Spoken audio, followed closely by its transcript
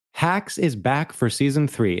Hacks is back for season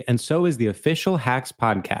 3, and so is the official Hacks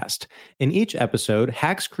podcast. In each episode,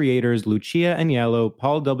 Hacks creators Lucia Agnello,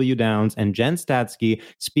 Paul W. Downs, and Jen Statsky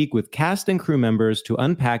speak with cast and crew members to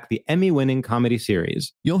unpack the Emmy-winning comedy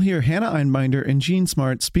series. You'll hear Hannah Einbinder and Gene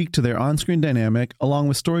Smart speak to their on-screen dynamic, along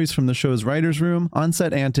with stories from the show's writer's room,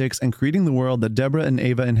 on-set antics, and creating the world that Deborah and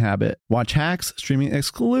Ava inhabit. Watch Hacks, streaming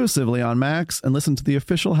exclusively on Max, and listen to the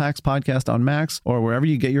official Hacks podcast on Max or wherever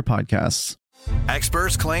you get your podcasts.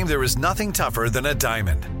 Experts claim there is nothing tougher than a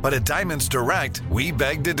diamond. But at Diamonds Direct, we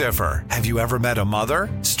beg to differ. Have you ever met a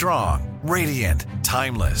mother? Strong, radiant,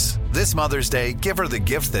 timeless. This Mother's Day, give her the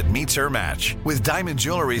gift that meets her match. With diamond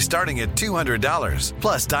jewelry starting at $200.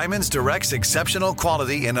 Plus Diamonds Direct's exceptional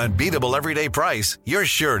quality and unbeatable everyday price, you're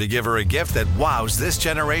sure to give her a gift that wows this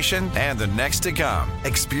generation and the next to come.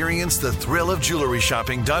 Experience the thrill of jewelry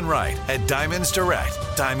shopping done right at Diamonds Direct.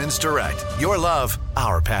 Diamonds Direct. Your love,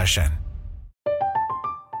 our passion.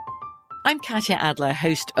 I'm Katya Adler,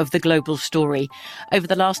 host of The Global Story. Over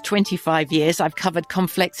the last 25 years, I've covered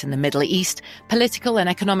conflicts in the Middle East, political and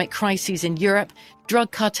economic crises in Europe,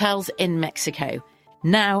 drug cartels in Mexico.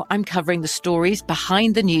 Now I'm covering the stories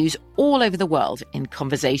behind the news all over the world in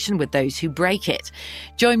conversation with those who break it.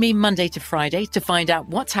 Join me Monday to Friday to find out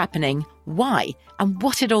what's happening, why, and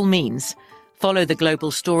what it all means. Follow The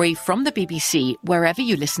Global Story from the BBC wherever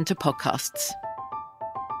you listen to podcasts.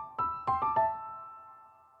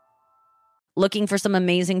 Looking for some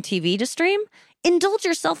amazing TV to stream? Indulge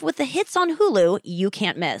yourself with the hits on Hulu you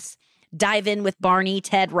can't miss. Dive in with Barney,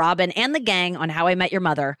 Ted, Robin, and the gang on How I Met Your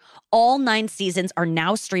Mother. All 9 seasons are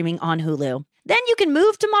now streaming on Hulu. Then you can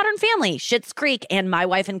move to Modern Family, Schitt's Creek, and My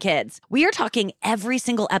Wife and Kids. We are talking every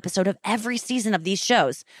single episode of every season of these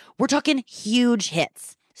shows. We're talking huge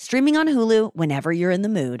hits. Streaming on Hulu whenever you're in the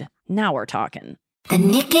mood. Now we're talking. The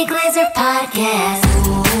Nikki Glaser Podcast.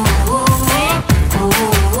 Ooh, ooh,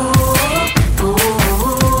 ooh, ooh.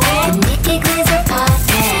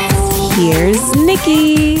 Here's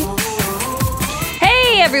Nikki.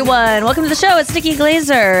 Hey everyone, welcome to the show. It's Nikki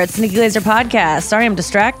Glaser. It's the Nikki Glaser Podcast. Sorry, I'm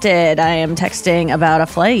distracted. I am texting about a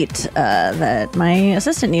flight that my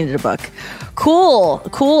assistant needed to book.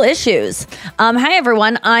 Cool issues. Hi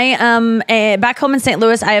everyone. I am back home in St.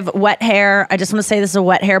 Louis. I have wet hair. I just want to say this is a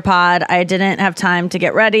wet hair pod. I didn't have time to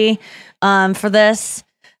get ready for this.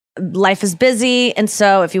 Life is busy, and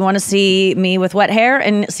so if you want to see me with wet hair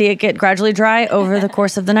and see it get gradually dry over the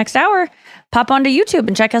course of the next hour, pop onto YouTube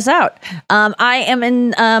and check us out. I am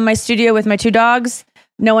in my studio with my 2 dogs.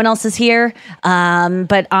 No one else is here,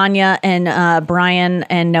 but Anya and Brian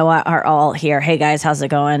and Noah are all here. Hey guys, how's it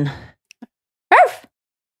going?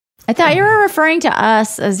 I thought you were referring to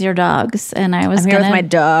us as your dogs, and I'm here with my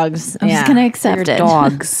dogs. I was going to accept it.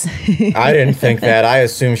 Dogs. I didn't think that. I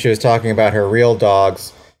assumed she was talking about her real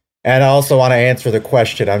dogs. And I also want to answer the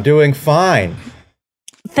question. I'm doing fine.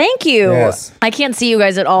 Thank you. Yes. I can't see you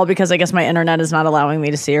guys at all because I guess my internet is not allowing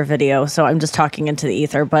me to see your video, so I'm just talking into the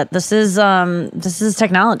ether. But this is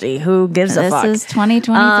technology. Who gives a fuck? This is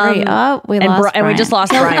 2023. We lost Brian. And we just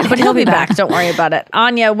lost Brian, but he'll be back. Don't worry about it.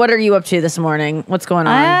 Anya, what are you up to this morning? What's going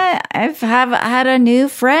on? I've had a new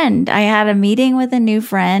friend. I had a meeting with a new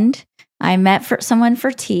friend. I met someone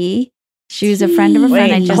for tea. She was a friend of a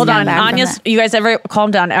friend. Wait, hold on. Anya's, you guys ever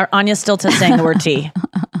calm down? Anya's still saying the word tea.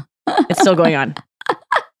 It's still going on.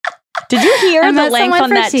 Did you hear the length on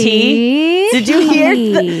that tea? Did you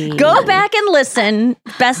hear? Go back and listen.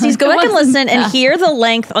 Besties, go back and listen and hear the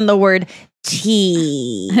length on the word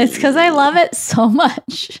tea. It's because I love it so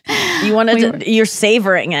much. You wanted you're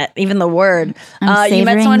savoring it, even the word. You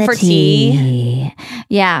met someone for tea.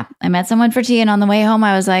 Yeah, I met someone for tea, and on the way home,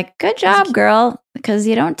 I was like, "Good job, girl," because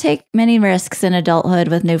you don't take many risks in adulthood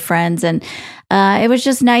with new friends, and it was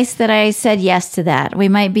just nice that I said yes to that. We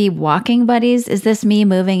might be walking buddies. Is this me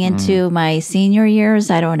moving into my senior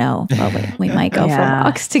years? I don't know. But we might go for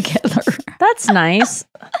walks together. That's nice.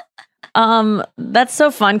 That's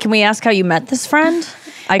so fun. Can we ask how you met this friend?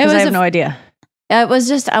 Because I have no idea. It was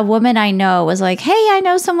just a woman I know was like, "Hey, I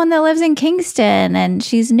know someone that lives in Kingston, and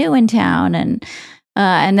she's new in town."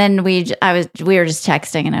 And then we were just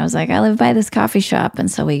texting, and I was like, "I live by this coffee shop," and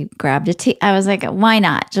so we grabbed a tea. I was like, "Why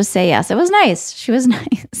not? Just say yes." It was nice. She was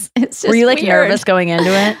nice. It's just were you like weird. Nervous going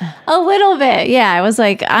into it? A little bit, yeah. I was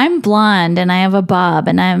like, "I'm blonde and I have a bob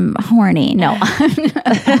and I'm horny." No,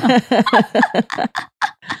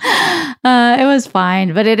 it was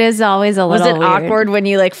fine, but it is always a little. Was it weird. Awkward when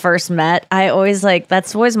you like first met? I always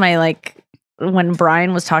that's always my like when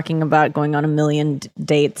Brian was talking about going on a million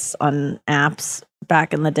dates on apps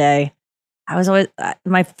back in the day. I was always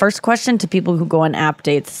my first question to people who go on app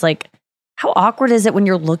dates is like, how awkward is it when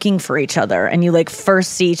you're looking for each other and you like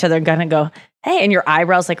first see each other and kind of go, hey, and your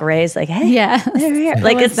eyebrows like raised, like, hey, Yeah.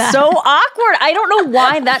 like it's so awkward. I don't know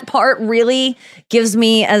why that part really gives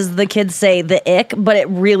me, as the kids say, the ick, but it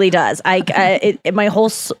really does. My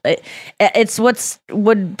whole, it's what's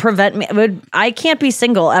would prevent me. I can't be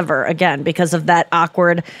single ever again because of that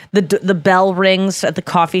awkward. The bell rings at the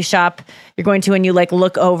coffee shop you're going to, and you like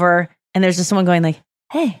look over, and there's just someone going like,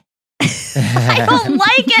 hey. I don't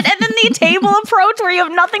like it. And then the table approach where you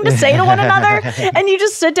have nothing to say to one another, and you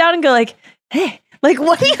just sit down and go like, hey, like,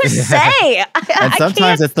 what do you say? And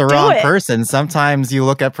sometimes it's the wrong person. Sometimes you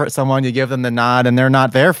look at someone, you give them the nod, and they're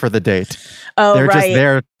not there for the date. Oh, they're right. just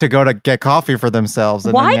there to go to get coffee for themselves.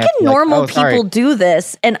 And why then you have can to normal sorry. people do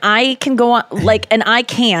this and I can go on like, and I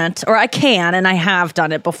can't, or I can, and I have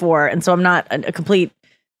done it before. And so I'm not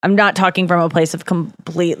I'm not talking from a place of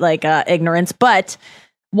complete like ignorance, but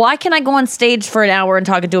why can I go on stage for an hour and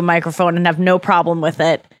talk into a microphone and have no problem with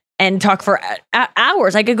it and talk for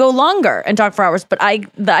hours? I could go longer and talk for hours, but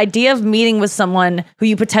the idea of meeting with someone who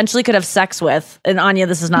you potentially could have sex with, and Anya,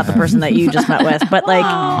 this is not the person that you just met with, but like,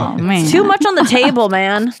 it's too much on the table,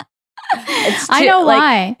 man. I know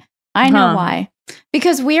why. I know why.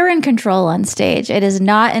 Because we're in control on stage. It is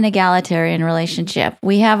not an egalitarian relationship.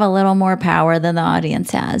 We have a little more power than the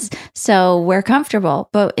audience has. So we're comfortable.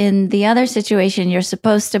 But in the other situation, you're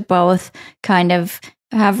supposed to both kind of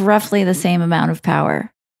have roughly the same amount of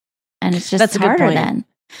power. And it's just harder then.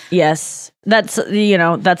 Yes. That's,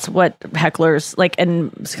 that's what hecklers, like,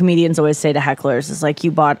 and comedians always say to hecklers is like,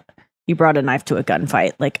 you brought a knife to a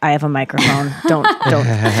gunfight. Like, I have a microphone. Don't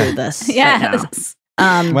do this. Yes. Right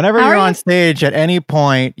now. Whenever you're on stage, at any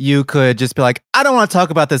point, you could just be like, I don't want to talk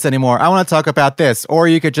about this anymore. I want to talk about this. Or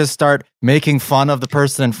you could just start making fun of the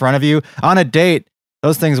person in front of you. On a date,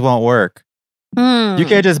 those things won't work. You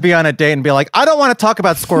can't just be on a date and be like, I don't want to talk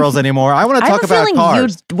about squirrels anymore. I want to talk about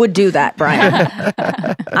cars. You would do that, Brian.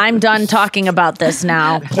 I'm done talking about this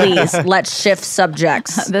now. Please, let's shift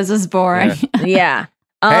subjects. This is boring. Yeah.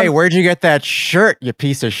 Hey, where'd you get that shirt, you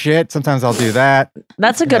piece of shit? Sometimes I'll do that.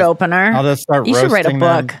 That's a good opener. I'll just start You should write a roasting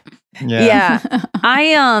book. them. Yeah.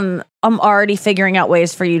 I'm already figuring out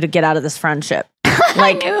ways for you to get out of this friendship.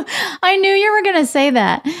 Like, I knew you were going to say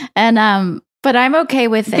that. And but I'm okay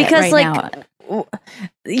with it because right now.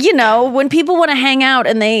 When people want to hang out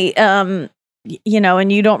and they and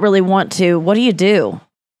you don't really want to, what do?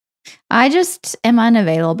 I just am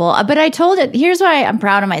unavailable. But I told it, here's why I'm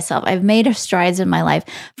proud of myself. I've made strides in my life.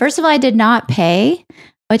 First of all, I did not pay,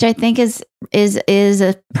 which I think is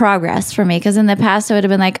a progress for me. Because in the past, I would have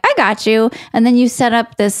been like, I got you. And then you set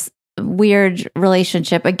up this weird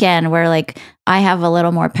relationship again where like I have a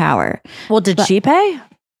little more power. Well, did she pay?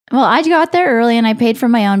 Well, I got there early and I paid for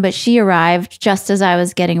my own, but she arrived just as I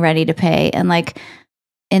was getting ready to pay. And like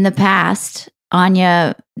in the past,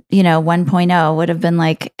 Anya, 1.0 would have been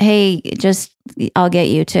like, hey, I'll get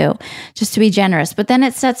you too, just to be generous. But then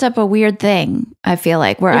it sets up a weird thing, I feel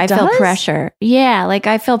like, where I feel pressure. Yeah, like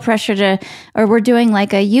I feel pressure or we're doing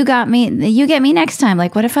like you get me next time.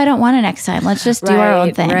 Like, what if I don't want it next time? Let's just do our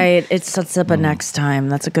own thing. Right. It sets up a next time.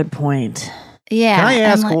 That's a good point. Yeah. Can I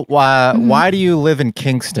ask why do you live in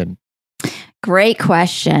Kingston? Great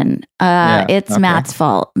question. It's Matt's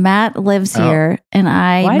fault. Matt lives here, and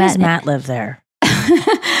Why does Matt live there?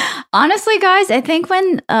 Honestly, guys, I think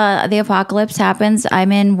when the apocalypse happens,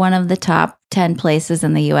 I'm in one of the top 10 places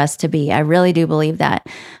in the U.S. to be. I really do believe that.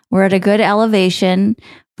 We're at a good elevation.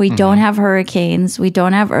 We don't have hurricanes. We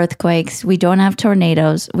don't have earthquakes. We don't have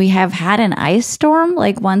tornadoes. We have had an ice storm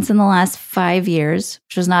like once in the last 5 years,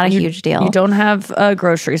 which was not a huge deal. You don't have a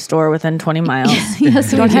grocery store within 20 miles.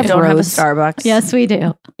 Yes, we don't have a roads. Starbucks. Yes, we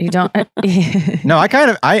do. You don't. No,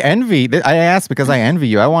 I envy. I ask because I envy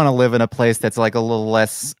you. I want to live in a place that's like a little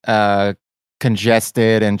less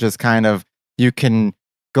congested and just kind of you can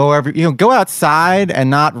go outside and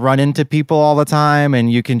not run into people all the time, and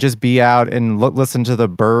you can just be out and listen to the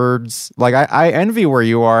birds. Like I envy where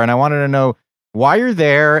you are, and I wanted to know why you're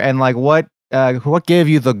there and like what gave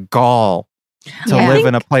you the gall to live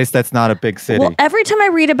in a place that's not a big city. Well, every time I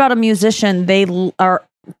read about a musician, they are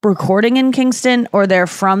recording in Kingston, or they're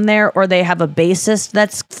from there, or they have a bassist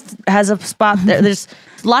has a spot there. There's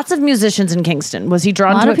lots of musicians in Kingston. Was he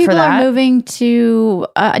drawn to it for that? A lot of people are moving to.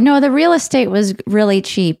 No, the real estate was really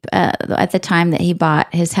cheap at the time that he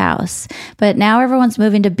bought his house. But now everyone's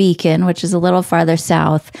moving to Beacon, which is a little farther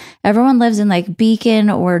south. Everyone lives in like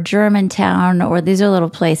Beacon or Germantown, or these are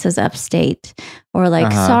little places upstate, or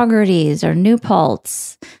like Saugerties or New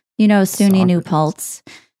Paltz. SUNY New Paltz.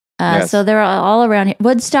 Yes. So they're all around here.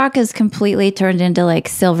 Woodstock is completely turned into like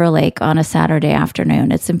Silver Lake on a Saturday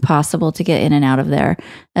afternoon. It's impossible to get in and out of there.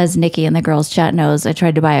 As Nikki in the girls chat knows, I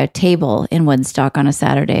tried to buy a table in Woodstock on a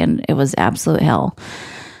Saturday and it was absolute hell.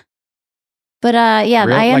 But yeah,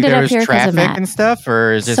 I ended up here because of Matt. And stuff,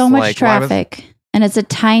 or is just so much traffic, and it's a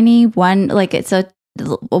tiny one. Like it's a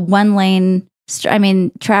one lane.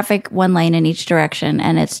 Traffic one lane in each direction,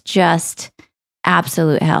 and it's just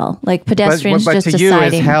absolute hell. Like pedestrians but just to you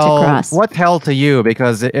deciding is hell, to cross. What's hell to you?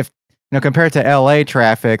 Because if compared to LA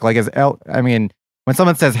traffic, like when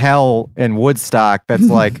someone says hell in Woodstock, that's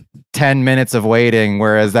like 10 minutes of waiting,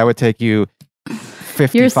 whereas that would take you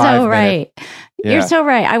 55 You're so minutes. right. Yeah. You're so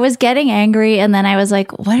right. I was getting angry, and then I was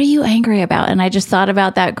like, what are you angry about? And I just thought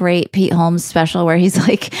about that great Pete Holmes special where he's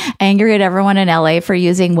like angry at everyone in LA for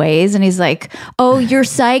using Waze. And he's like, oh, you're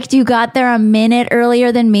psyched. You got there a minute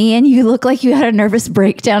earlier than me, and you look like you had a nervous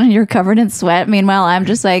breakdown and you're covered in sweat. Meanwhile, I'm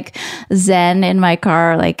just like zen in my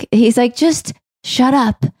car. Like, he's like, just shut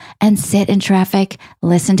up and sit in traffic,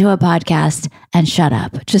 listen to a podcast, and shut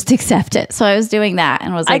up. Just accept it. So I was doing that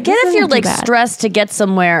and was like, I get this if you're isn't too like bad. stressed to get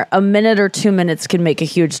somewhere, a minute or 2 minutes can make a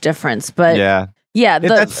huge difference. But Yeah.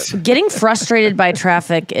 Getting frustrated by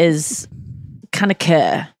traffic is kind of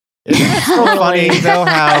Isn't it so funny though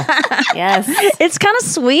how Yes. It's kind of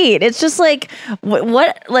sweet. It's just like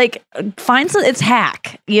find some. It's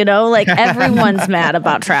hack. Like everyone's mad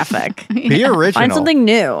about traffic. be original? Find something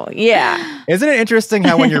new. Yeah. Isn't it interesting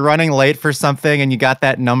how when you're running late for something and you got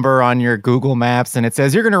that number on your Google Maps and it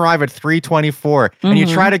says you're going to arrive at 3:24 and you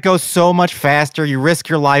try to go so much faster, you risk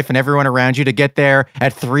your life and everyone around you to get there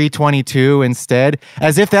at 3:22 instead,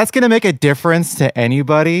 as if that's going to make a difference to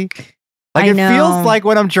anybody. Like it feels like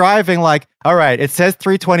when I'm driving, like, all right, it says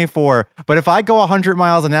 3:24, but if I go 100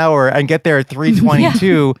 miles an hour and get there at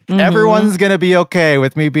 3:22, everyone's going to be okay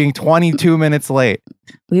with me being 22 minutes late.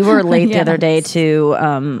 We were late the other day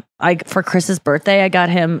to for Chris's birthday, I got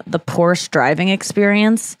him the Porsche driving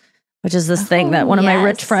experience, which is this thing that one of my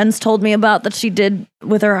rich friends told me about that she did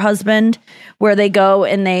with her husband, where they go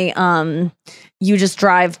and they you just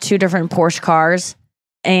drive two different Porsche cars.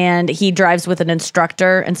 And he drives with an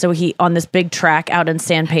instructor. And so he on this big track out in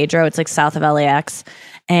San Pedro, it's like south of LAX.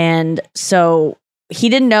 And so he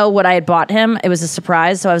didn't know what I had bought him. It was a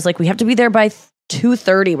surprise. So I was like, we have to be there by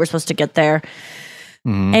 2:30. We're supposed to get there.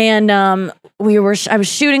 And I was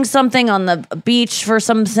shooting something on the beach for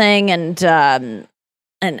something and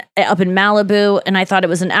up in Malibu, and I thought it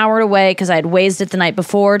was an hour away because I had Wazed it the night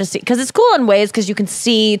before to see, because it's cool on Waze because you can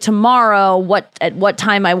see tomorrow at what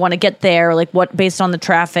time I want to get there, like what based on the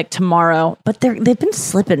traffic tomorrow. But they've been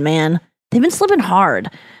slipping, man. They've been slipping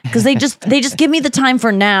hard because they just give me the time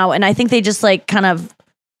for now, and I think they just like kind of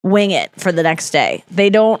wing it for the next day.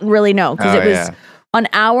 They don't really know because it was an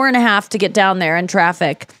hour and a half to get down there in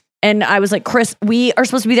traffic. And I was like, Chris, we are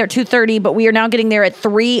supposed to be there at 2:30, but we are now getting there at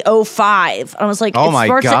 3:05. I was like,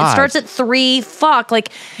 it starts at 3. Fuck.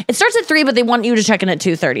 Like, it starts at 3, but they want you to check in at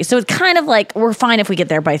 2:30. So it's kind of like, we're fine if we get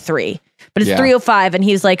there by 3. But it's 3:05, and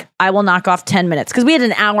he's like, I will knock off 10 minutes. Because we had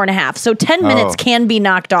an hour and a half. So 10 minutes can be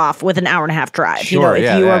knocked off with an hour and a half drive. Sure,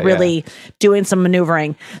 if you are really doing some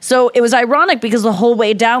maneuvering. So it was ironic because the whole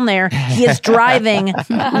way down there, he is driving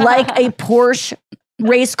like a Porsche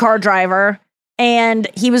race car driver. And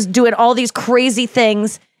he was doing all these crazy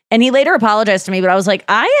things. And he later apologized to me, but I was like,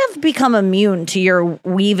 I have become immune to your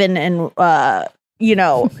weaving and,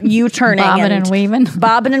 U-turning. Bobbing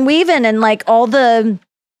and weaving. And like all the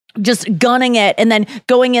just gunning it. And then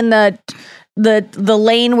going in the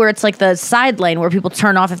lane where it's like the side lane where people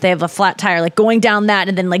turn off if they have a flat tire, like going down that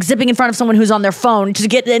and then like zipping in front of someone who's on their phone to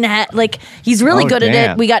get in. Like he's really good at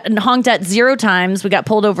it. We got honked at 0 times. We got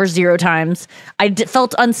pulled over 0 times. I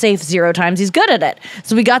felt unsafe 0 times. He's good at it.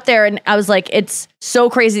 So we got there and I was like, it's so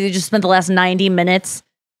crazy to just spend the last 90 minutes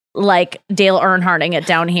like Dale Earnhardting it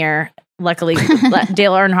down here. Luckily,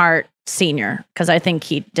 Dale Earnhardt Senior, because I think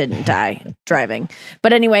he didn't die driving.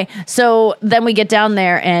 But anyway, so then we get down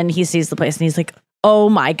there and he sees the place and he's like, oh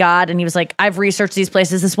my God. And he was like, I've researched these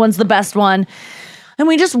places. This one's the best one. And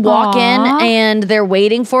we just walk in and they're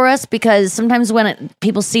waiting for us because sometimes when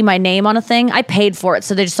people see my name on a thing, I paid for it.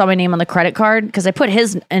 So they just saw my name on the credit card because I put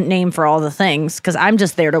his name for all the things because I'm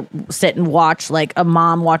just there to sit and watch like a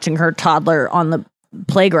mom watching her toddler on the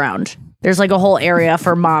playground. There's like a whole area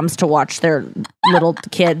for moms to watch their little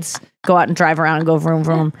kids go out and drive around and go vroom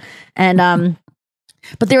vroom. And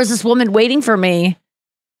but there was this woman waiting for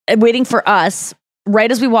us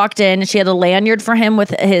right as we walked in. She had a lanyard for him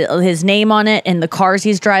with his name on it and the cars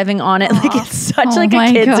he's driving on it. Like it's such like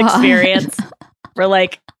a kid's experience. We're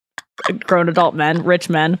like, grown adult men, rich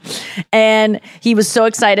men. And he was so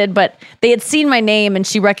excited, but they had seen my name and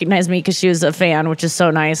she recognized me because she was a fan, which is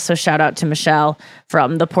so nice. So shout out to Michelle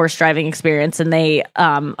from the Porsche driving experience. And they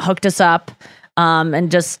hooked us up. And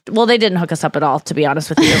they didn't hook us up at all, to be honest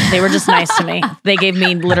with you. They were just nice to me. They gave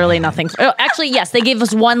me literally nothing. Actually, yes, they gave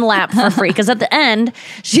us 1 lap for free. Because at the end,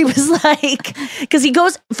 she was like, because he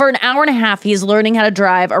goes for an hour and a half, he's learning how to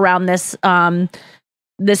drive around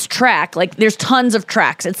this track. Like there's tons of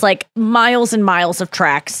tracks. It's like miles and miles of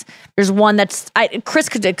tracks. There's one Chris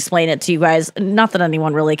could explain it to you guys. Not that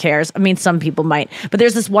anyone really cares. I mean, some people might, but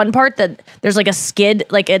there's this one part that there's like a skid,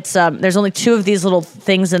 like it's, there's only 2 of these little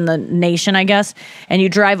things in the nation, I guess. And you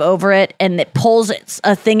drive over it and it pulls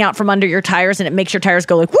a thing out from under your tires and it makes your tires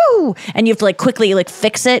go like, woo. And you have to like quickly like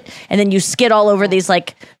fix it. And then you skid all over these,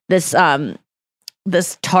 like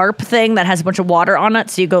this tarp thing that has a bunch of water on it.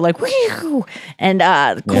 So you go like, whew, and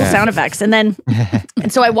cool sound effects. And then,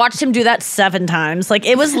 and so I watched him do that 7 times. Like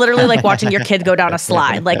it was literally like watching your kid go down a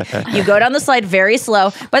slide. Like you go down the slide very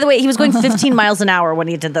slow. By the way, he was going 15 miles an hour when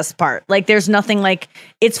he did this part. Like there's nothing like,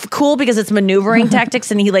 it's cool because it's maneuvering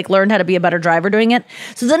tactics and he like learned how to be a better driver doing it.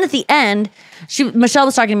 So then at the end, Michelle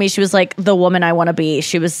was talking to me. She was like the woman I want to be.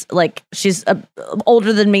 She was like, she's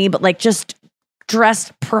older than me, but like just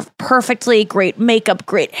dressed perfectly, great makeup,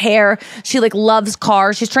 great hair. She like loves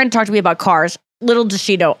cars. She's trying to talk to me about cars. Little does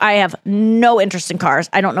she know, I have no interest in cars.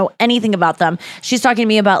 I don't know anything about them. She's talking to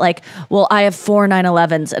me about like, well, I have 4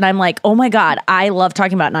 911s. And I'm like, oh my God, I love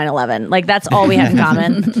talking about 911. Like that's all we had in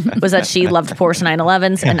common was that she loved Porsche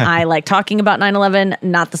 911s and I like talking about 911.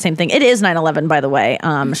 Not the same thing. It is 911, by the way.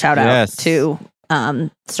 Shout out to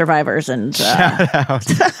survivors and shout out.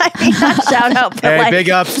 I mean, not shout out, but hey, big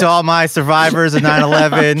ups to all my survivors of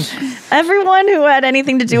 9/11. Everyone who had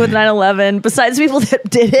anything to do with 9/11, besides people that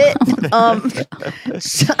did it.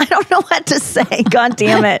 I don't know what to say. God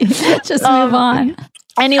damn it. Just move on.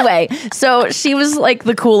 Anyway, so she was like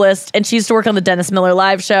the coolest, and she used to work on the Dennis Miller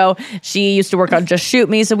live show. She used to work on Just Shoot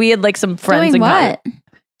Me, so we had like some friends. Doing what?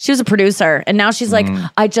 She was a producer, and now she's like,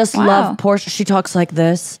 I just love Porsche. She talks like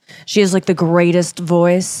this. She has like the greatest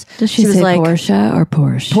voice. Does she say like, Porsche or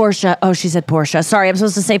Porsche? Porsche. Oh, she said Porsche. Sorry, I'm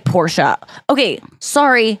supposed to say Porsche. Okay,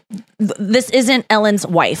 sorry. This isn't Ellen's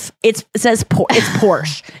wife. It says it's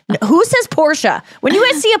Porsche. Who says Porsche? When you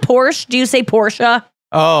guys see a Porsche, do you say Porsche?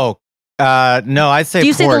 Oh, no, I say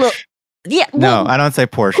Porsche. Say the little, yeah. Well, no, I don't say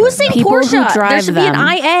Porsche. Who say People Porsche? Who drive there should be an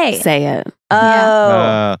IA. Say it.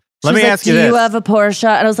 Oh. Let me ask you this. Do you have a Porsche?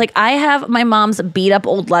 And I was like, I have my mom's beat up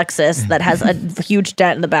old Lexus that has a huge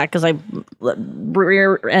dent in the back because I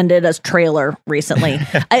rear-ended a trailer recently.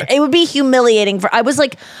 It would be humiliating I was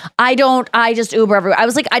like, I just Uber everywhere. I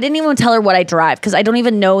was like, I didn't even tell her what I drive because I don't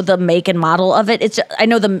even know the make and model of it. I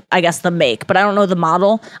know the make, but I don't know the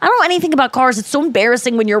model. I don't know anything about cars. It's so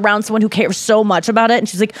embarrassing when you're around someone who cares so much about it. And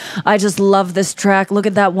she's like, I just love this track. Look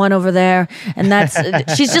at that one over there. And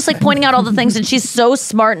she's just like pointing out all the things. And she's so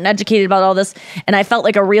smart and educated about all this, and I felt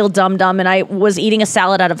like a real dum-dum, and I was eating a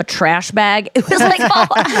salad out of a trash bag. It was like,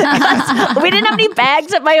 we didn't have any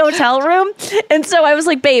bags at my hotel room, and so I was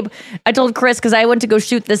like, babe, I told Chris, because I went to go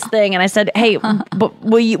shoot this thing, and I said, hey, but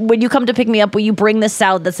when you come to pick me up, will you bring this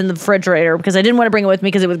salad that's in the refrigerator, because I didn't want to bring it with me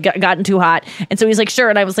because it was gotten too hot. And so he's like, sure.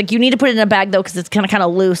 And I was like, you need to put it in a bag though, because it's kind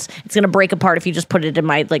of loose. It's going to break apart if you just put it in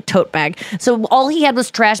my like tote bag. So all he had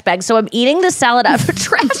was trash bags. So I'm eating the salad out of a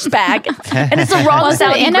trash bag, and it's the wrong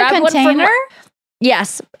salad. In a container?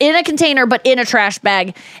 Yes, in a container, but in a trash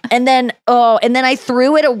bag. And then I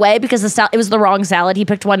threw it away because it was the wrong salad. He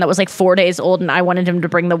picked one that was like 4 days old, and I wanted him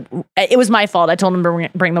to it was my fault. I told him to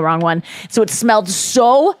bring the wrong one. So it smelled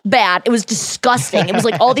so bad. It was disgusting. It was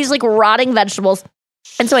like all these like rotting vegetables.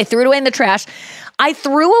 And so I threw it away in the trash. I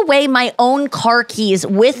threw away my own car keys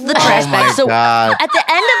with the trash bag. So at the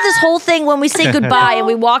end of this whole thing, when we say goodbye and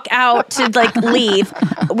we walk out to like leave,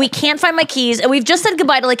 we can't find my keys. And we've just said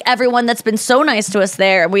goodbye to like everyone that's been so nice to us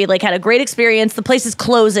there. We like had a great experience. The place is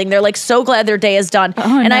closing. They're like so glad their day is done.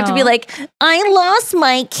 I have to be like, I lost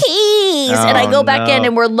my keys. And I go back in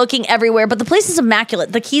and we're looking everywhere, but the place is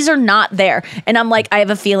immaculate. The keys are not there. And I'm like, I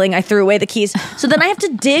have a feeling I threw away the keys. So then I have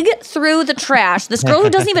to dig through the trash. This girl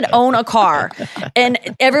who doesn't even own a car, and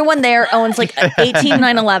everyone there owns like 18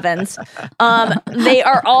 911s.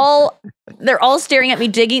 They're all staring at me,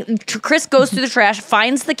 digging. Chris goes through the trash,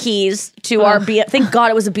 finds the keys to our thank God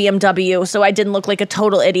it was a BMW, so I didn't look like a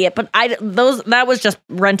total idiot. But that was just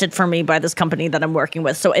rented for me by this company that I'm working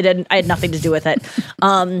with, so I had nothing to do with it.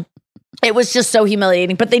 It was just so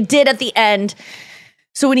humiliating. But they did at the end.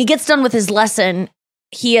 So when he gets done with his lesson,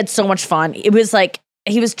 he had so much fun. It was like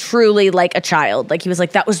he was truly like a child. Like he was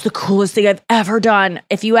like, that was the coolest thing I've ever done.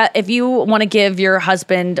 If you want to give your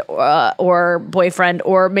husband or boyfriend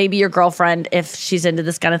or maybe your girlfriend, if she's into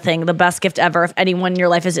this kind of thing, the best gift ever, if anyone in your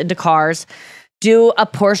life is into cars, do a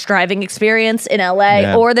Porsche driving experience in LA.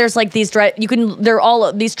 Yeah. Or there's like these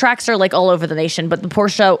these tracks are like all over the nation, but the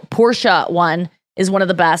Porsche one is one of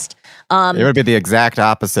the best. It would be the exact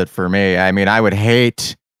opposite for me. I mean, I would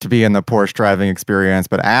hate to be in the Porsche driving experience,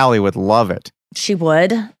 but Allie would love it. She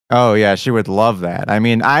would. Oh yeah, she would love that. I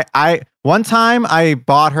mean, I one time I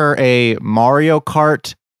bought her a Mario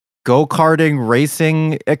Kart go-karting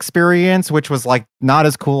racing experience, which was like not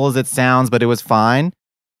as cool as it sounds, but it was fine.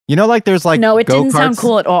 You know, like there's like no, it didn't go-karts. sound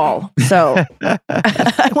cool at all. So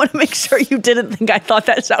I want to make sure you didn't think I thought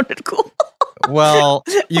that sounded cool. Well,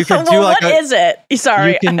 you can do well, like what is it?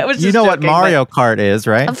 Sorry, I was just you know joking, what Mario Kart is,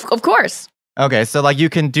 right? Of course. Okay, so like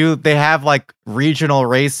they have like regional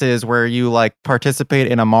races where you like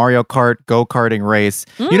participate in a Mario Kart go-karting race.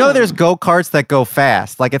 You know, there's go-karts that go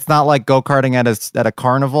fast. Like it's not like go-karting at a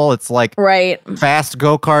carnival. It's like fast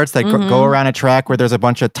go-karts that go around a track where there's a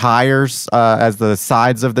bunch of tires as the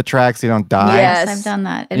sides of the track so you don't die. Yes, I've done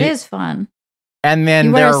that. It is fun. And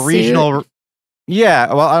then there are regional.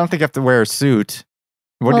 Yeah, well, I don't think you have to wear a suit.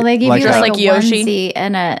 Well, they give you like a onesie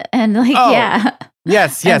and yeah.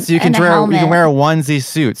 Yes, you can wear a onesie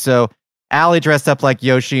suit. So Allie dressed up like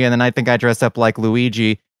Yoshi, and then I think I dressed up like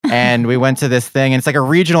Luigi. And we went to this thing, and it's like a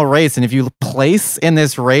regional race. And if you place in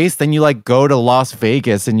this race, then you like go to Las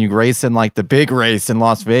Vegas and you race in like the big race in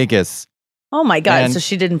Las Vegas. Oh my God! So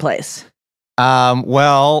she didn't place.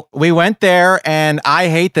 Well, we went there, and I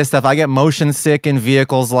hate this stuff. I get motion sick in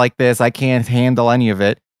vehicles like this. I can't handle any of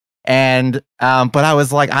it. And but I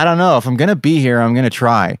was like, I don't know if I'm gonna be here. I'm gonna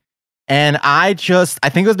try. And I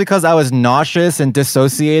think it was because I was nauseous and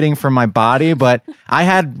dissociating from my body, but I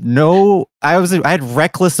had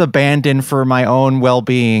reckless abandon for my own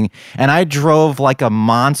well-being, and I drove like a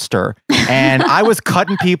monster, and I was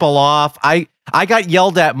cutting people off. I got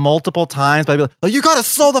yelled at multiple times by people, you got to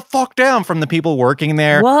slow the fuck down from the people working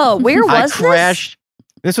there. Whoa, where was I crashed.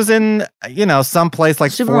 This was in, some place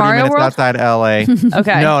like Super 40 Mario minutes World? outside LA.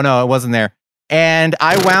 Okay. No, it wasn't there. And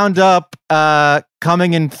I wound up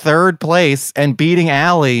coming in third place and beating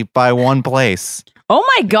Allie by one place. Oh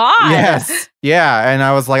my God. Yes. Yeah. And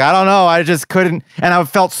I was like, I don't know. I just couldn't. And I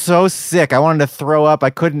felt so sick. I wanted to throw up.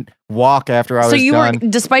 I couldn't walk after I was done. So you were,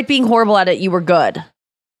 despite being horrible at it, you were good.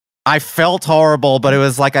 I felt horrible, but it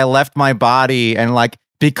was like I left my body, and like,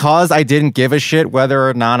 because I didn't give a shit whether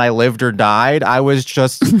or not I lived or died, I was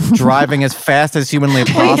just driving as fast as humanly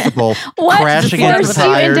possible, crashing into the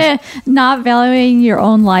tires. You into not valuing your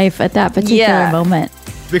own life at that particular moment.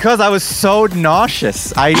 Because I was so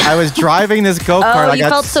nauseous. I was driving this go-kart. Oh, you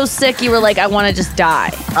felt so sick, you were like, I want to just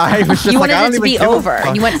die. I was just you like, wanted I don't it to be even give a over.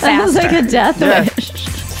 fuck. You went That was faster. like a death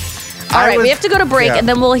wish. All right, we have to go to break, and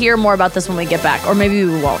then we'll hear more about this when we get back. Or maybe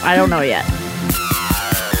we won't. I don't know yet.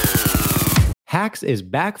 Hacks is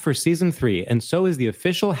back for season 3, and so is the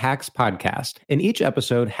official Hacks podcast. In each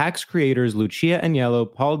episode, Hacks creators Lucia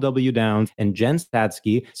Agnello, Paul W. Downs, and Jen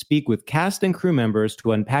Statsky speak with cast and crew members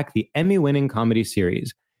to unpack the Emmy-winning comedy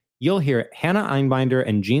series. You'll hear Hannah Einbinder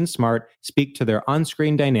and Jean Smart speak to their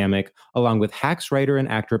on-screen dynamic, along with Hacks writer and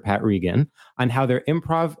actor Pat Regan, on how their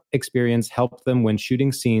improv experience helped them when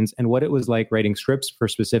shooting scenes and what it was like writing scripts for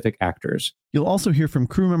specific actors. You'll also hear from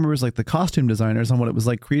crew members like the costume designers on what it was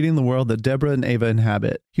like creating the world that Deborah and Ava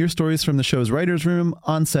inhabit. Hear stories from the show's writer's room,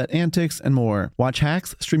 on-set antics, and more. Watch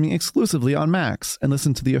Hacks streaming exclusively on Max, and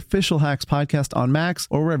listen to the official Hacks podcast on Max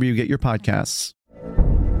or wherever you get your podcasts.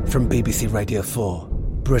 From BBC Radio 4,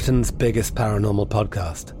 Britain's biggest paranormal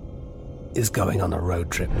podcast is going on a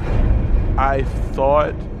road trip. I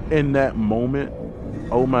thought in that moment,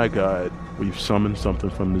 oh my God, we've summoned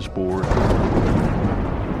something from this board.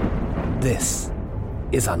 This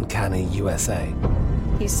is Uncanny USA.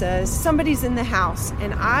 He says, somebody's in the house,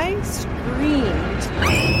 and I screamed.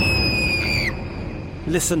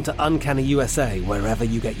 Listen to Uncanny USA wherever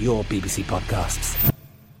you get your BBC podcasts,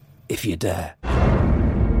 if you dare.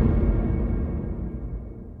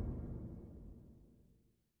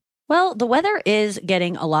 Well, the weather is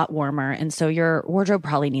getting a lot warmer, and so your wardrobe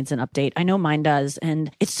probably needs an update. I know mine does, and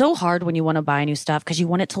it's so hard when you want to buy new stuff because you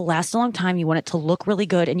want it to last a long time, you want it to look really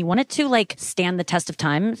good, and you want it to like stand the test of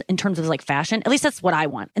time in terms of like fashion. At least that's what I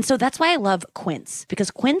want. And so that's why I love Quince, because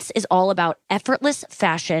Quince is all about effortless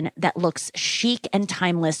fashion that looks chic and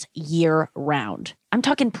timeless year round. I'm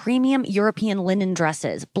talking premium European linen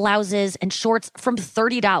dresses, blouses, and shorts from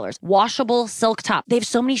 $30. Washable silk top. They have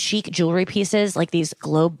so many chic jewelry pieces like these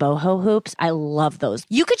globe boho hoops. I love those.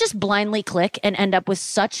 You could just blindly click and end up with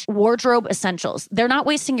such wardrobe essentials. They're not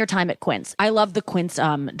wasting your time at Quince. I love the Quince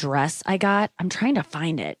dress I got. I'm trying to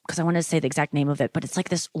find it because I want to say the exact name of it, but it's like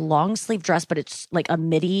this long sleeve dress, but it's like a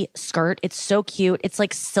midi skirt. It's so cute. It's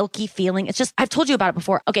like silky feeling. It's just, I've told you about it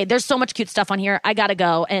before. Okay, there's so much cute stuff on here. I gotta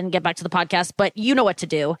go and get back to the podcast, but you know what to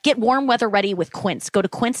do. Get warm weather ready with Quince. Go to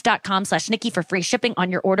quince.com/Nikki for free shipping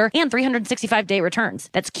on your order and 365-day returns.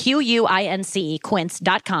 That's QUINC,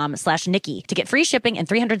 quince.com/Nikki to get free shipping and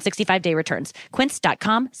 365-day returns.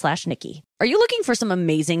 Quince.com/Nikki. Are you looking for some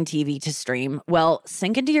amazing TV to stream? Well,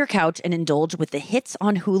 sink into your couch and indulge with the hits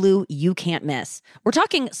on Hulu you can't miss. We're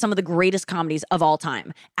talking some of the greatest comedies of all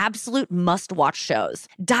time. Absolute must-watch shows.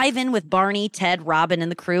 Dive in with Barney, Ted, Robin,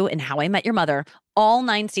 and the crew in How I Met Your Mother. All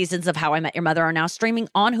 9 seasons of How I Met Your Mother are now streaming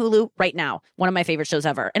on Hulu right now. One of my favorite shows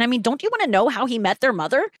ever. And I mean, don't you want to know how he met their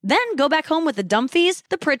mother? Then go back home with the Dumfies,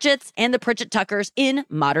 the Pritchetts, and the Pritchett Tuckers in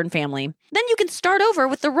Modern Family. Then you can start over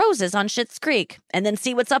with the Roses on Schitt's Creek. And then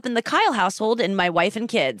see what's up in the Kyle household in My Wife and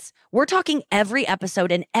Kids. We're talking every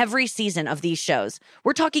episode and every season of these shows.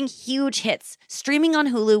 We're talking huge hits, streaming on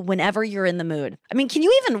Hulu whenever you're in the mood. I mean, can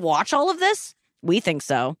you even watch all of this? We think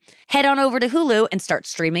so. Head on over to Hulu and start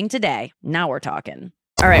streaming today. Now we're talking.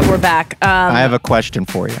 All right, we're back. I have a question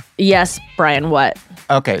for you. Yes, Brian, what?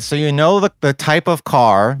 Okay, so you know the type of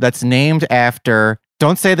car that's named after,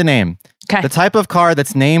 don't say the name. Okay. The type of car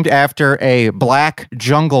that's named after a black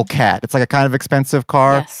jungle cat. It's like a kind of expensive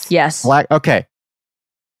car. Yes. Black. Okay.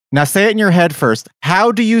 Now say it in your head first.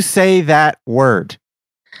 How do you say that word?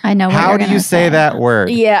 I know what How you're do gonna you say that word?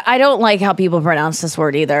 Yeah, I don't like how people pronounce this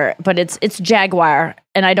word either, but it's Jaguar,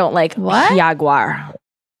 and I don't like What? Jaguar.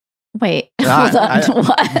 Wait, hold on.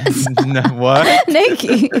 What? No, what?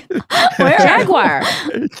 Nikki, where? Jaguar.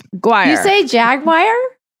 Guire. You say Jaguar?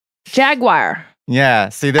 Jaguar. Yeah,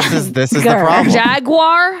 see, this is the problem.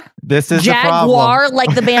 Jaguar? This is Jaguar, the problem.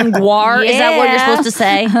 like the band Guar? Is that what you're supposed to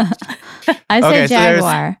say? I say Okay, so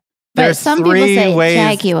Jaguar. But there's some people three say ways-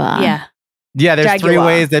 Jaguar. Yeah. Yeah, there's 3 Jaguar.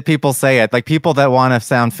 ways that people say it. Like people that want to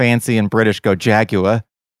sound fancy and British go Jaguar.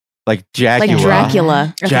 Like Jaguar. Like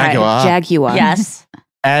Dracula. Jaguar. Jaguar. Yes.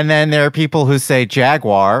 And then there are people who say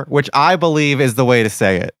Jaguar, which I believe is the way to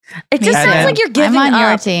say it. It just And sounds then- like you're giving I'm on up.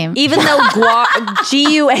 your team. Even though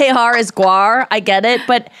Guar is Guar, I get it,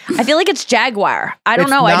 but I feel like it's Jaguar. I don't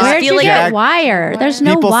It's know. I not just Where'd feel you like get wire? There's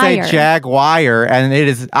no People wire. say Jaguar, and it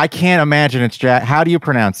is. I can't imagine it's How do you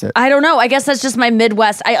pronounce it? I don't know. I guess that's just my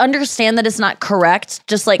Midwest. I understand that it's not correct.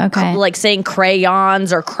 Just like Okay. like saying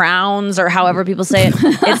crayons or crowns or however people say it.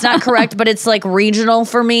 It's not correct, but it's like regional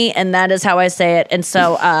for me, and that is how I say it. And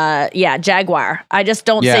so, yeah, Jaguar. I just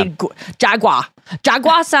don't Yeah. say Jaguar.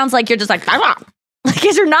 Jaguar sounds like you're just like Jaguar.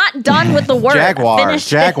 Because you're not done with the word. Jaguar. Finish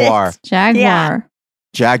Jaguar. it. Jaguar. Yeah.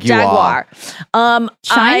 Jaguar. Jaguar.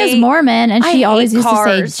 China's I- Mormon, and I she always hate used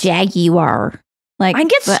cars. to say Jaguar. Like I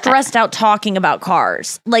get but- stressed out talking about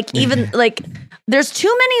cars. Like even like there's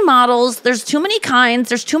too many models, there's too many kinds,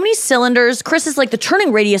 there's too many cylinders. Chris is like, the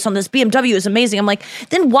turning radius on this BMW is amazing. I'm like,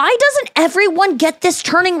 then why doesn't everyone get this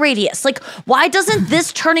turning radius? Like, why doesn't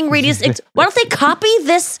this turning radius why don't they copy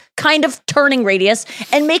this kind of turning radius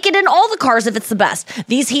and make it in all the cars if it's the best?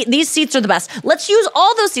 These seats are the best. Let's use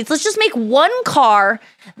all those seats. Let's just make one car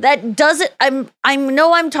that does it. I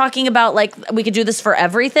know I'm talking about like we could do this for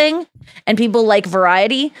everything and people like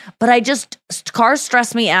variety, but cars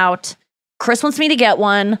stress me out. Chris wants me to get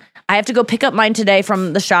one. I have to go pick up mine today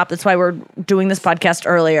from the shop. That's why we're doing this podcast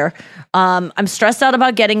earlier. I'm stressed out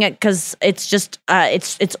about getting it because it's just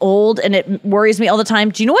it's old and it worries me all the time.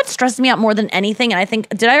 Do you know what stresses me out more than anything? And I think,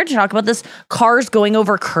 did I already talk about this? Cars going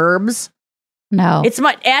over curbs. No. It's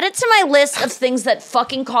add it to my list of things that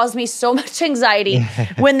fucking cause me so much anxiety.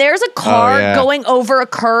 When there's a car going over a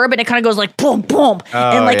curb and it kind of goes like boom, boom.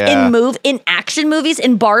 And like in action movies,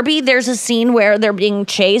 in Barbie, there's a scene where they're being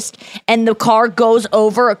chased and the car goes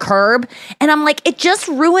over a curb. And I'm like, it just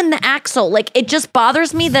ruined the axle. Like it just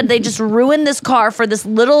bothers me that they just ruined this car for this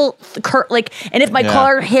little curb. Like, and if my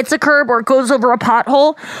car hits a curb or it goes over a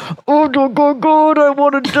pothole, oh God, I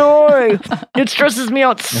want to die. It stresses me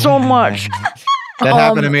out so much. That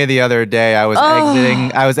happened to me the other day. I was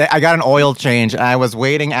exiting. I got an oil change. And I was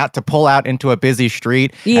waiting out to pull out into a busy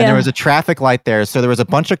street, and there was a traffic light there. So there was a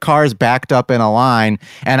bunch of cars backed up in a line,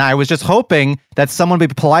 and I was just hoping that someone would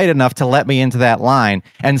be polite enough to let me into that line,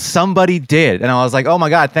 and somebody did. And I was like, "Oh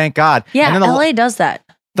my God, thank God!" Yeah, and then LA does that.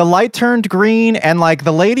 the light turned green, and like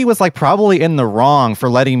the lady was like probably in the wrong for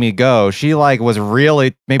letting me go. She like was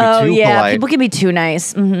really maybe too polite. People can be too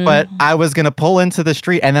nice. Mm-hmm. But I was gonna pull into the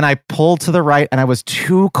street, and then I pulled to the right, and I was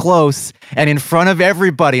too close, and in front of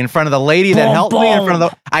everybody, in front of the lady that helped me, in front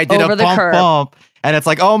of I did Over a the curb. bump. And it's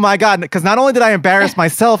like, oh my God, because not only did I embarrass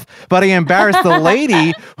myself, but I embarrassed the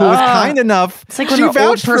lady who was kind enough. It's like when she an old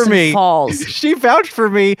vouched for person me. falls. She vouched for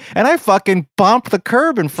me, and I fucking bumped the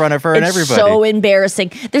curb in front of her and It's everybody. so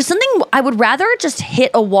embarrassing. There's something I would rather just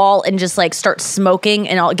hit a wall and just like start smoking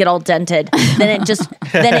and I'll get all dented than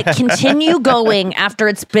it continue going after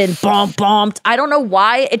it's been bumped. I don't know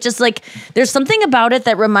why. It just like there's something about it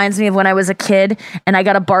that reminds me of when I was a kid and I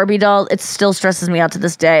got a Barbie doll. It still stresses me out to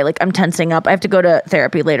this day. Like I'm tensing up. I have to go to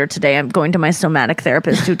therapy later today. I'm going to my somatic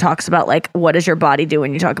therapist who talks about like what does your body do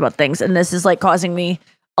when you talk about things, and this is like causing me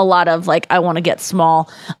a lot of like I want to get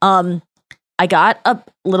small. I got a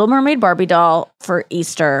Little Mermaid Barbie doll for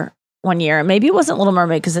Easter one year. Maybe it wasn't Little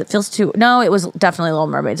Mermaid because it feels too. No, it was definitely Little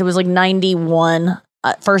Mermaids. It was like 91,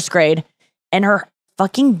 first grade, and her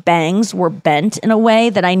fucking bangs were bent in a way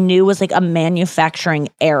that I knew was like a manufacturing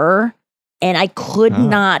error, and I could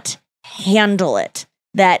not handle it.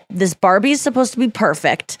 That this Barbie is supposed to be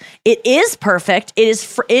perfect. It is perfect. It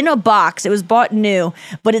is in a box. It was bought new,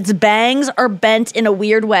 but its bangs are bent in a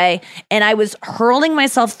weird way. And I was hurling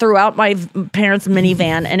myself throughout my parents'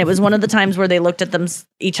 minivan. And it was one of the times where they looked at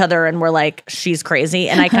each other and were like, she's crazy.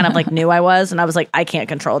 And I kind of like knew I was. And I was like, I can't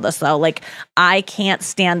control this though. Like, I can't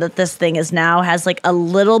stand that this thing has like a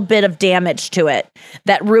little bit of damage to it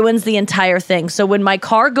that ruins the entire thing. So when my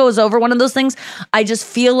car goes over one of those things, I just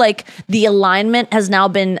feel like the alignment has now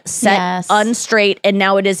been set unstraight and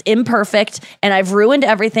now it is imperfect and I've ruined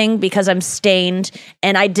everything because I'm stained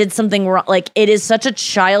and I did something wrong. Like it is such a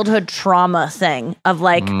childhood trauma thing of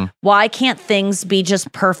like, why can't things be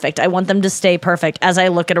just perfect? I want them to stay perfect as I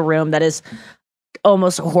look at a room that is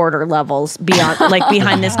almost hoarder levels beyond like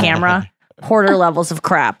behind this camera. Hoarder levels of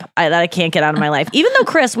crap that I can't get out of my life. Even though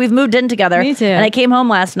Chris, we've moved in together. Me too. And I came home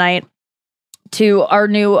last night to our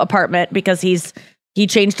new apartment because he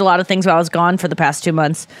changed a lot of things while I was gone for the past 2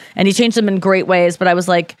 months. And he changed them in great ways. But I was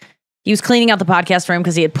like, he was cleaning out the podcast room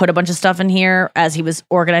because he had put a bunch of stuff in here as he was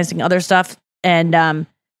organizing other stuff. And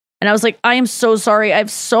I was like, I am so sorry. I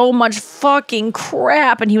have so much fucking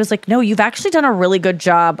crap. And he was like, no, you've actually done a really good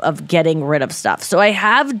job of getting rid of stuff. So I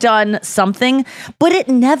have done something, but it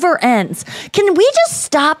never ends. Can we just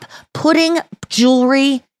stop putting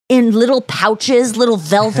jewelry in little pouches, little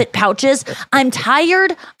velvet pouches? I'm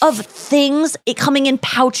tired of things coming in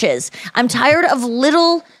pouches. I'm tired of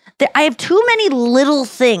I have too many little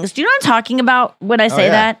things. Do you know what I'm talking about when I say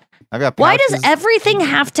that? I've got Why pouches. does everything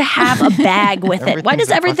have to have a bag with it? Why does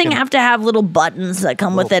everything have to have little buttons that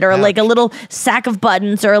come with it, or like a little sack of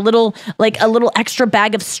buttons, or a little extra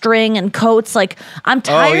bag of string and coats? Like I'm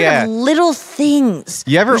tired of little things.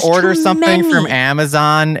 You ever There's order too something many. from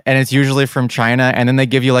Amazon and it's usually from China, and then they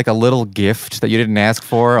give you like a little gift that you didn't ask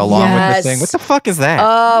for along with the thing? What the fuck is that?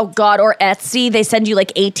 Oh God! Or Etsy, they send you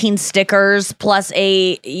like 18 stickers plus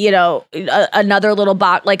another little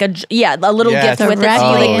box, like a little gift with it.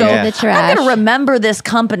 So you go, the trash. I'm gonna remember this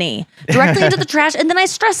company directly into the trash, and then I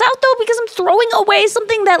stress out though because I'm throwing away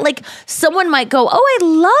something that like someone might go, oh, I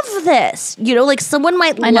love this. Like someone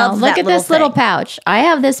might I know. love Look that at this little thing. pouch. I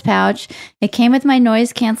have this pouch. It came with my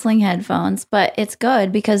noise canceling headphones, but it's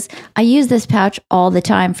good because I use this pouch all the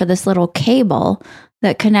time for this little cable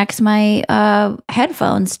that connects my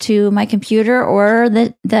headphones to my computer or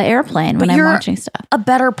the airplane when I'm watching stuff. A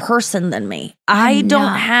better person than me. I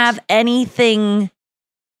don't have anything.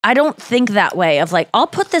 I don't think that way of like, I'll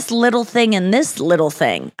put this little thing in this little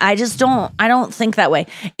thing. I don't think that way.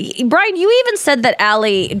 Brian, you even said that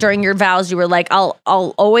Allie, during your vows, you were like, I'll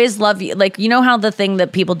always love you. Like, you know how the thing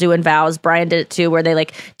that people do in vows, Brian did it too, where they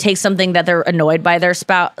like take something that they're annoyed by their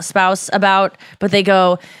spouse about, but they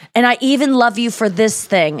go, and I even love you for this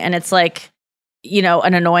thing. And it's like,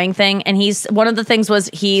 an annoying thing. And one of the things was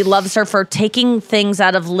he loves her for taking things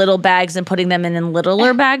out of little bags and putting them in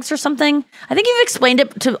littler bags or something. I think you've explained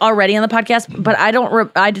it already on the podcast, but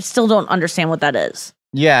I still don't understand what that is.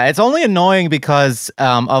 Yeah, it's only annoying because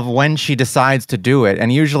of when she decides to do it.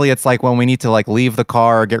 And usually it's like when we need to like leave the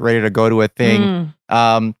car or get ready to go to a thing.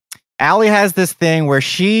 Allie has this thing where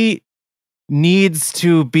she needs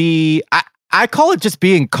to be, I call it just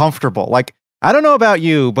being comfortable. Like, I don't know about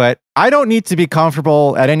you, but I don't need to be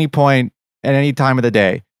comfortable at any point at any time of the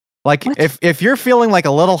day. Like if you're feeling like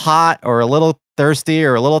a little hot or a little thirsty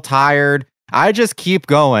or a little tired, I just keep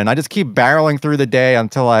going. I just keep barreling through the day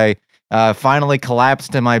until I finally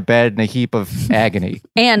collapsed in my bed in a heap of agony.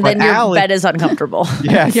 And But then your Allie- bed is uncomfortable.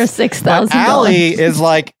 Yes. Your But $6,000. Allie is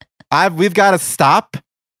like, we've got to stop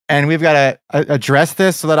and we've got to address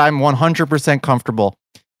this so that I'm 100% comfortable.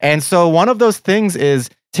 And so one of those things is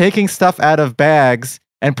taking stuff out of bags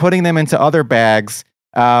and putting them into other bags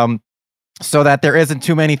so that there isn't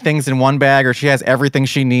too many things in one bag, or she has everything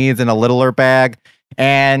she needs in a littler bag.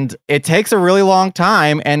 And it takes a really long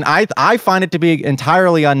time. And I find it to be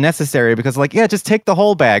entirely unnecessary because, like, yeah, just take the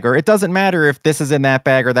whole bag, or it doesn't matter if this is in that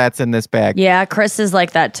bag or that's in this bag. Yeah, Chris is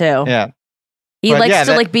like that too. Yeah. He But likes yeah,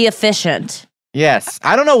 to like be efficient. Yes.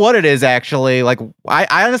 I don't know what it is actually. Like, I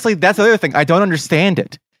honestly, that's the other thing. I don't understand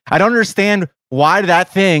it. I don't understand why that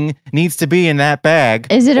thing needs to be in that bag.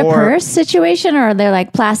 Is it a purse situation, or are they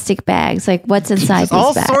like plastic bags? Like, what's inside these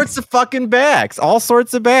all bags? sorts of fucking bags. All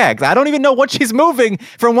sorts of bags. I don't even know what she's moving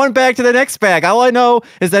from one bag to the next bag. All I know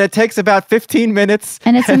is that it takes about 15 minutes.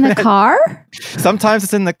 And it's in the car? Sometimes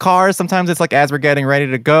it's in the car. Sometimes it's like as we're getting ready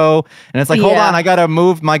to go. And it's like, hold Yeah. on, I got to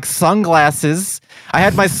move my sunglasses. I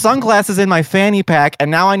had my sunglasses in my fanny pack, and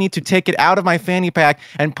now I need to take it out of my fanny pack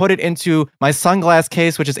and put it into my sunglass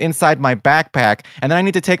case, which is inside my backpack. And then I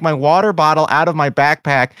need to take my water bottle out of my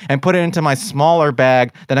backpack and put it into my smaller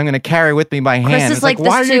bag that I'm going to carry with me by hand. Chris is It's like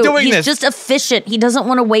why are this you too. doing He's this? just efficient. He doesn't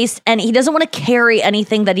want to waste any. He doesn't want to carry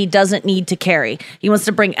anything that he doesn't need to carry. He wants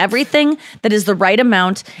to bring everything that is the right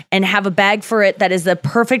amount and have a bag for it that is the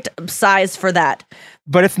perfect size for that.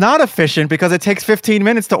 But it's not efficient because it takes 15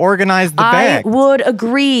 minutes to organize the bag. I would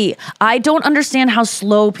agree. I don't understand how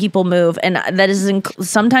slow people move. And that is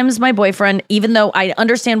sometimes my boyfriend, even though I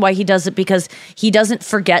understand why he does it, because he doesn't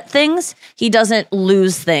forget things. He doesn't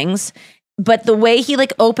lose things. But the way he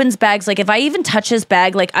like opens bags, like if I even touch his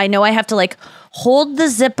bag, like I know I have to like hold the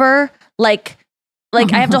zipper, like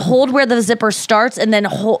I have to hold where the zipper starts and then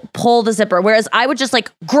pull the zipper. Whereas I would just like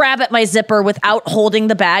grab at my zipper without holding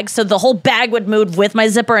the bag. So the whole bag would move with my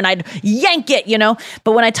zipper and I'd yank it, you know?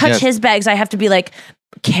 But when I touch his bags, I have to be like,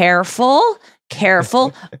 careful,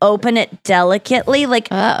 open it delicately. Like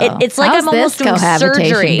it's like How's I'm almost this doing cohabitation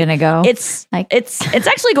surgery. gonna go? It's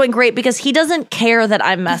actually going great because he doesn't care that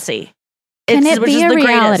I'm messy. Can it which be is a the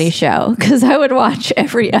reality greatest. show? Because I would watch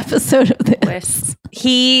every episode of this.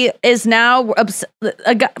 He is now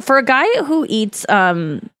for a guy who eats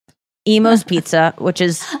Emo's pizza, which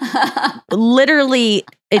is literally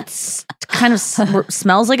it's kind of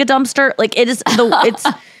smells like a dumpster. Like it is it's.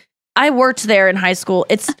 I worked there in high school.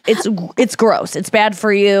 It's gross. It's bad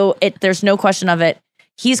for you. There's no question of it.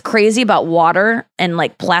 He's crazy about water and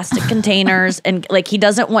like plastic containers, and like he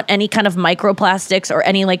doesn't want any kind of microplastics or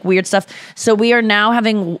any like weird stuff. So we are now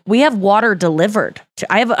we have water delivered.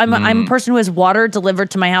 I'm a person who has water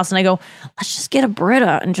delivered to my house, and I go, let's just get a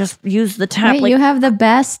Brita and just use the tap. Wait, like, you have the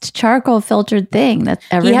best charcoal filtered thing that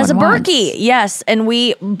everyone he has a wants. Berkey, yes, and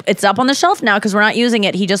it's up on the shelf now because we're not using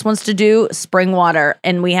it. He just wants to do spring water,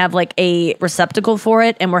 and we have like a receptacle for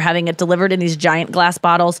it, and we're having it delivered in these giant glass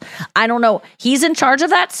bottles. I don't know. He's in charge of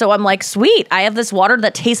that, so I'm like, sweet. I have this water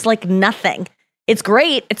that tastes like nothing. It's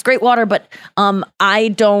great. It's great water, but I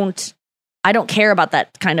don't care about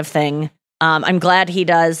that kind of thing. I'm glad he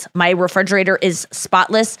does. My refrigerator is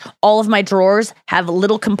spotless. All of my drawers have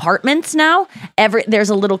little compartments now.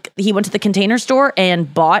 He went to the Container Store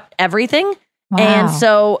and bought everything. Wow. And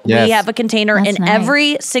so Yes. we have a container That's in nice.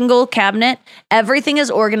 every single cabinet. Everything is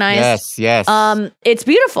organized. Yes. It's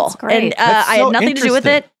beautiful. great. And That's I so had nothing to do with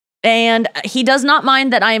interesting. it. And he does not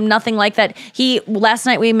mind that I am nothing like that. Last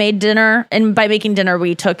night we made dinner, and by making dinner,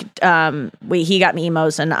 we took, he got me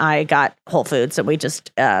Emo's and I got Whole Foods, and we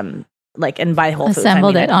just, and by Whole Foods,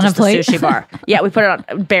 Assembled it on a just plate? sushi bar. Yeah, we put it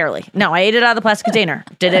on, barely. No, I ate it out of the plastic container.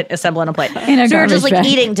 Did it assemble on a plate. In a So we were just garbage like bag.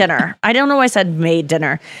 eating dinner. I don't know why I said made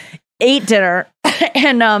dinner. Ate dinner.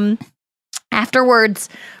 And, afterwards,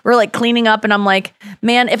 we're like cleaning up, and I'm like,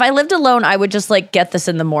 man, if I lived alone, I would just like get this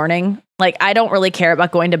in the morning. Like, I don't really care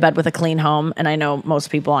about going to bed with a clean home. And I know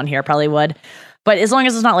most people on here probably would. But as long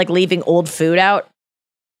as it's not like leaving old food out,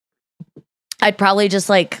 I'd probably just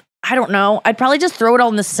like, I don't know. I'd probably just throw it all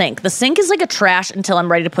in the sink. The sink is like a trash until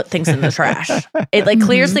I'm ready to put things in the trash. It like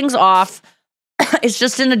clears things off. It's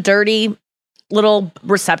just in a dirty little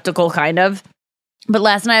receptacle kind of. But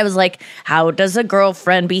last night I was like, how does a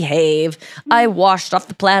girlfriend behave? I washed off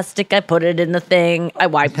the plastic. I put it in the thing. I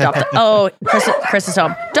wiped off Chris is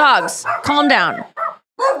home. Dogs, calm down.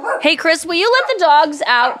 Hey, Chris, will you let the dogs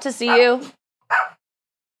out to see you?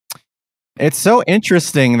 It's so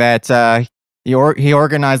interesting that he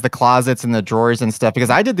organized the closets and the drawers and stuff,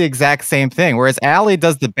 because I did the exact same thing. Whereas Allie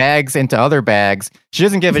does the bags into other bags. She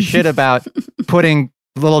doesn't give a shit about putting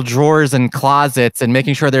little drawers and closets and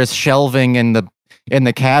making sure there's shelving in the in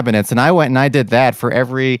the cabinets. And I went and I did that for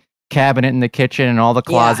every cabinet in the kitchen and all the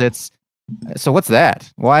closets. So what's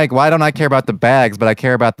that? Why don't I care about the bags, but I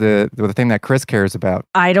care about the thing that Chris cares about?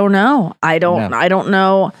 I don't know. I don't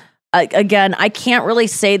know. Again, I can't really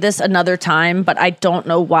say this another time, but I don't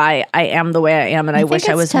know why I am the way I am, and I wish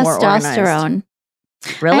I was more organized. Testosterone.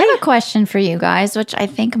 Really? I have a question for you guys, which I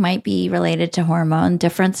think might be related to hormone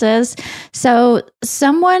differences. So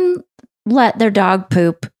someone let their dog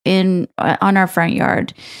poop on our front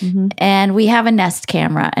yard, and we have a Nest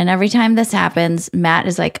camera. And every time this happens, Matt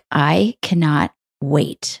is like, I cannot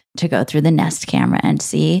wait to go through the Nest camera and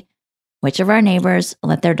see which of our neighbors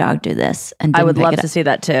let their dog do this. And I would love to see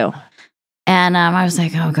that too. And I was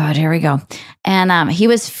like, oh God, here we go. And he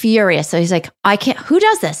was furious. So he's like, I can't, who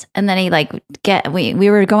does this? And then he we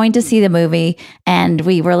were going to see the movie, and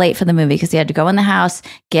we were late for the movie because he had to go in the house,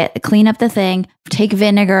 clean up the thing, take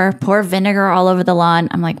vinegar, pour vinegar all over the lawn.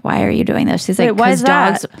 I'm like, why are you doing this? He's like, why is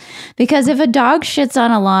that? Because if a dog shits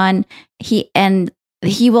on a lawn, he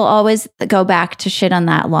will always go back to shit on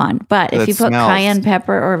that lawn. But if you put cayenne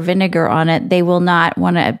pepper or vinegar on it, they will not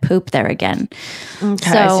want to poop there again.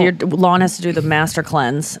 Okay, so your lawn has to do the master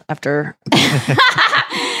cleanse after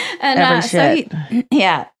every shit.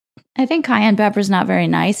 So I think cayenne pepper is not very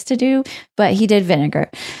nice to do, but he did vinegar.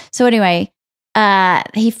 So anyway,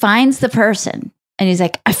 he finds the person. And he's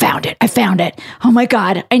like, I found it. Oh my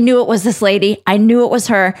God. I knew it was this lady. I knew it was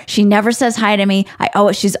her. She never says hi to me.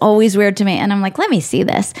 She's always weird to me. And I'm like, let me see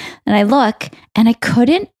this. And I look, and I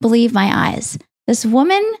couldn't believe my eyes. This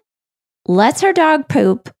woman lets her dog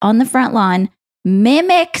poop on the front lawn,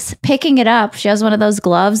 mimics picking it up. She has one of those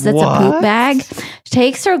gloves that's a poop bag.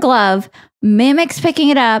 Takes her glove, mimics picking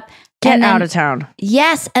it up. Get out of town.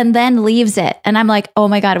 Yes. And then leaves it. And I'm like, oh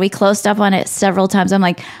my God, we closed up on it several times. I'm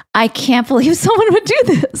like, I can't believe someone would do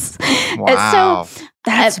this. Wow. So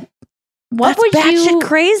that's batshit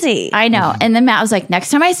crazy. I know. And then Matt was like, next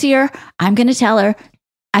time I see her, I'm going to tell her,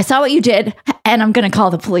 I saw what you did, and I'm going to call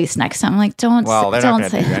the police next time. I'm like, don't say Well,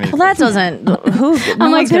 that doesn't. I'm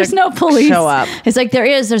like, there's no police. Show up. It's like,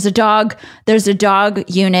 there's a dog. There's a dog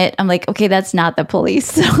unit. I'm like, okay, that's not the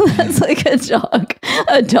police. So that's like a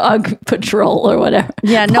dog patrol or whatever.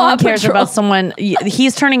 Yeah, no one cares about someone.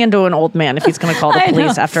 He's turning into an old man if he's going to call the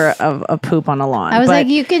police after a poop on a lawn. I was like,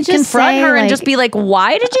 you can just confront her and just be like,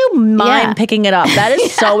 why did you mime picking it up? That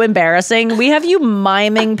is so embarrassing. We have you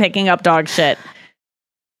miming picking up dog shit.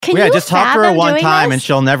 Just talk to her one time and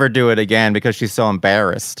she'll never do it again because she's so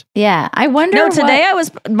embarrassed. Yeah, I wonder. No, today I was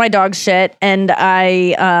my dog shit, and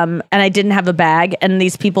I didn't have a bag, and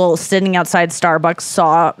these people sitting outside Starbucks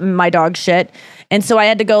saw my dog shit, and so I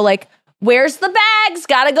had to go like, where's the bags?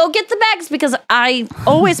 Gotta go get the bags, because I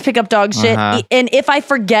always pick up dog shit. And if I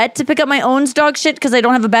forget to pick up my own dog shit because I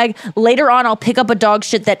don't have a bag, later on I'll pick up a dog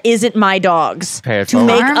shit that isn't my dog's to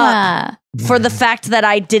make up for the fact that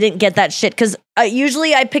I didn't get that shit. Because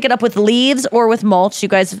usually I pick it up with leaves or with mulch. You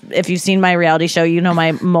guys, if you've seen my reality show, you know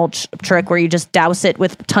my mulch trick where you just douse it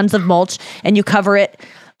with tons of mulch and you cover it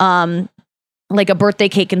like a birthday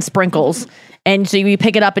cake in sprinkles. And so you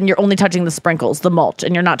pick it up and you're only touching the sprinkles, the mulch,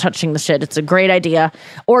 and you're not touching the shit. It's a great idea.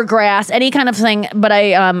 Or grass, any kind of thing. But I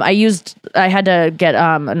had to get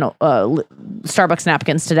Starbucks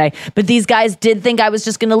napkins today. But these guys did think I was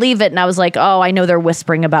just going to leave it. And I was like, oh, I know they're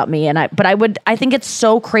whispering about me. I think it's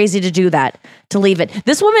so crazy to do that, to leave it.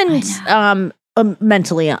 This woman's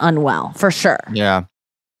mentally unwell, for sure. Yeah.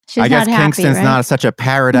 She's I guess not happy, Kingston's right? not such a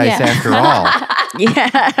paradise after all.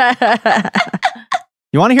 Yeah.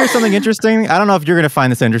 You want to hear something interesting? I don't know if you're going to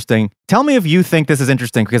find this interesting. Tell me if you think this is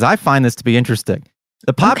interesting, because I find this to be interesting.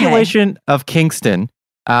 The population of Kingston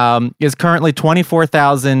is currently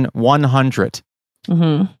 24,100. Mm-hmm.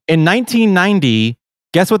 In 1990,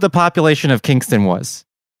 guess what the population of Kingston was?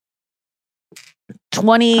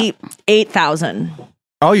 28,000.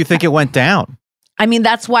 Oh, you think it went down? I mean,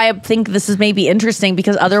 that's why I think this is maybe interesting,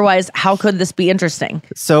 because otherwise, how could this be interesting?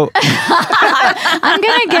 So I'm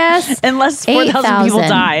going to guess unless 4,000 people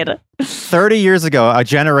died. 30 years ago, a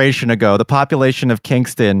generation ago, the population of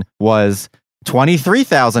Kingston was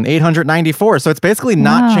 23,894. So it's basically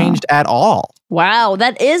not changed at all. Wow,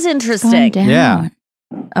 that is interesting. Yeah.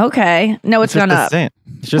 Okay. No, it's gone up.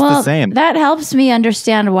 It's just the same. That helps me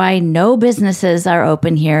understand why no businesses are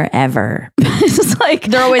open here ever. It's just like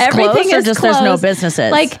they're always everything closed, or is just closed. There's no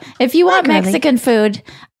businesses. Like if you want Mexican food,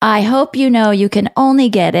 I hope you know you can only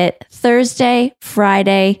get it Thursday,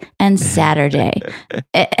 Friday, and Saturday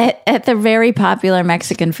at the very popular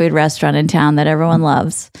Mexican food restaurant in town that everyone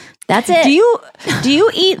loves. That's it. Do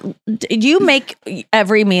you make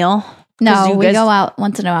every meal? No, we go out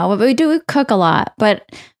once in a while, but we do cook a lot. But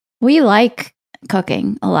we like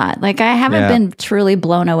cooking a lot. Like I haven't been truly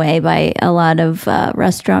blown away by a lot of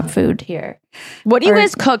restaurant food here. What do you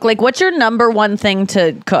guys cook? Like, what's your number one thing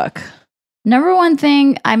to cook? Number one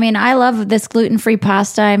thing, I mean, I love this gluten-free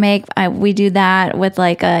pasta I make. We do that with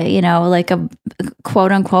like a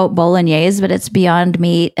quote unquote bolognese, but it's Beyond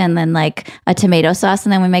Meat and then like a tomato sauce.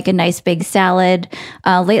 And then we make a nice big salad.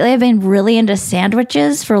 Lately, I've been really into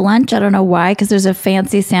sandwiches for lunch. I don't know why, because there's a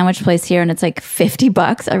fancy sandwich place here and it's like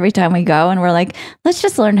 $50 every time we go. And we're like, let's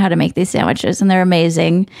just learn how to make these sandwiches. And they're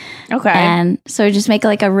amazing. Okay. And so we just make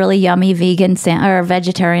like a really yummy vegan or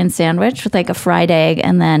vegetarian sandwich with like a fried egg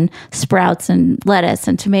and then sprouts and lettuce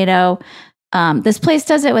and tomato. This place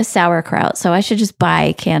does it with sauerkraut, so I should just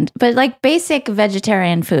buy canned, but like basic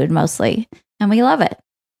vegetarian food mostly, and we love it.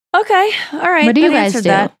 Okay, all right. What do you guys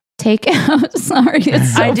do? Take out. Sorry,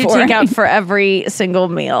 it's so I do boring. take out for every single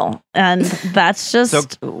meal, and that's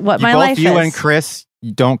just what my life is. You and Chris,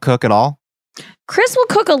 you don't cook at all? Chris will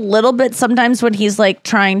cook a little bit sometimes when he's like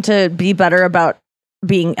trying to be better about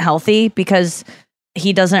being healthy, because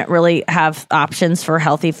he doesn't really have options for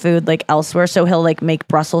healthy food like elsewhere. So he'll like make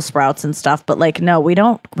Brussels sprouts and stuff. But like, no, we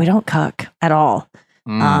don't cook at all.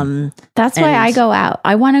 That's why I go out.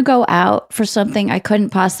 I want to go out for something I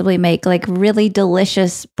couldn't possibly make, like really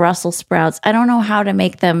delicious Brussels sprouts. I don't know how to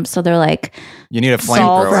make them. So they're like, you need a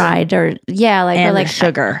flamethrower. Fried or like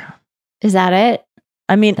sugar. Is that it?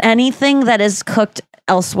 I mean, anything that is cooked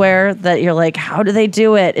elsewhere that you're like, how do they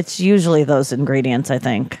do it? It's usually those ingredients, I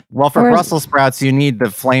think. Well, for Brussels sprouts, you need the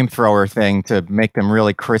flamethrower thing to make them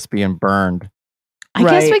really crispy and burned. I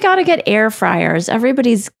guess we got to get air fryers.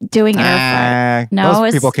 Everybody's doing air fryer. No,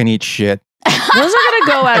 those people can eat shit. Those are going to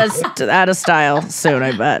go out of style soon,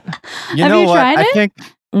 I bet. You know what? Tried it? I think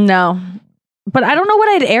no, but I don't know what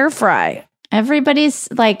I'd air fry.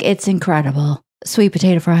 Everybody's like, it's incredible. Sweet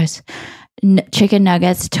potato fries. Chicken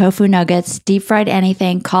nuggets, tofu nuggets, deep fried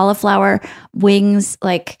anything, cauliflower wings.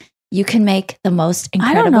 Like you can make the most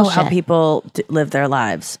incredible I don't know shit. how people live their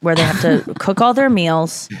lives where they have to cook all their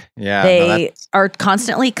meals. Yeah, they are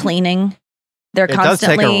constantly cleaning. They're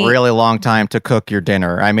constantly. It does take a really long time to cook your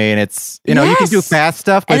dinner. I mean, it's you know you can do fast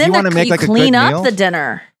stuff, but if you want to make like a good meal, clean up the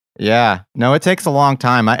dinner. Yeah, no, it takes a long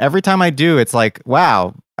time. Every time I do, it's like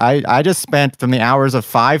wow. I just spent from the hours of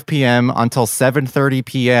 5 p.m. until 7:30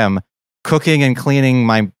 p.m. cooking and cleaning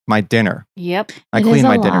my dinner. Yep. I clean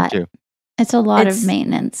my dinner too. It's a lot of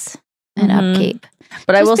maintenance and upkeep.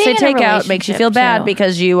 But I will say takeout makes you feel bad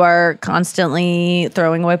because you are constantly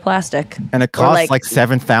throwing away plastic. And it costs like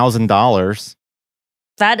 $7,000.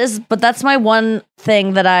 That's my one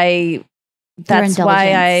thing that's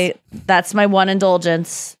my one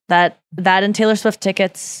indulgence. That and Taylor Swift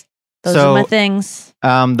tickets. Those are my things.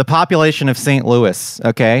 The population of St. Louis,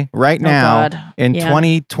 okay? Right now, in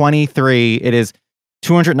 2023, it is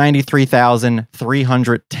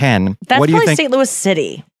 293,310. That's what do you probably think? St. Louis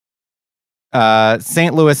City.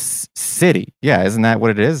 St. Louis City. Yeah, isn't that what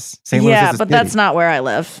it is? St. Louis is a city. That's not where I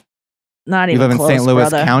live. Not even close. You live in St.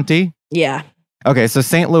 Louis County? Yeah. Okay, so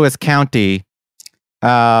St. Louis County.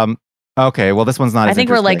 Okay, well, this one's not I as think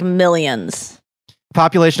we're interesting. like millions.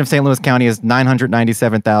 Population of St. Louis County is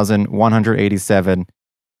 997,187.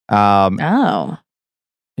 Oh.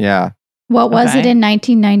 Yeah. What was it in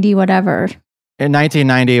 1990, whatever? In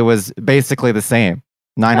 1990, it was basically the same,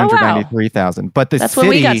 993,000. But that's when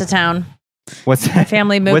we got to town. My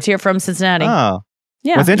family moved here from Cincinnati. Oh.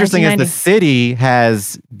 Yeah. What's interesting is the city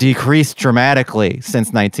has decreased dramatically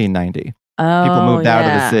since 1990. Oh, people moved out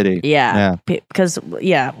of the city. Yeah. Because,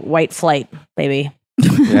 white flight, baby.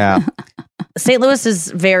 Yeah. St. Louis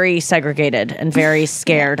is very segregated and very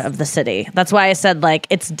scared of the city. That's why I said like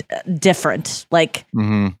it's different. Like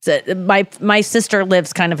my sister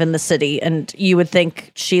lives kind of in the city, and you would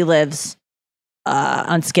think she lives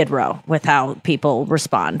on Skid Row with how people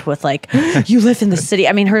respond with like, you live in the city.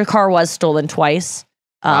 I mean, her car was stolen twice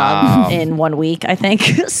in 1 week, I think.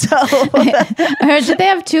 So did they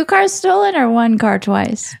have 2 cars stolen or 1 car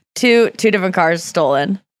twice? Two different cars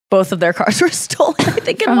stolen. Both of their cars were stolen, I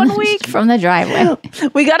think, in 1 week from the driveway.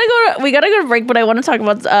 We gotta go to break, but I want to talk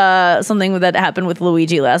about something that happened with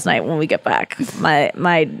Luigi last night when we get back. My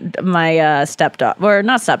stepdog, or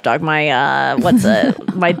not stepdog.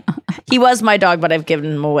 He was my dog, but I've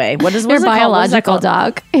given him away. What is your biological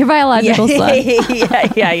dog? Your biological son.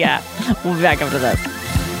 Yeah. We'll be back after this.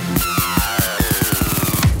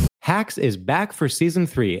 Hacks is back for season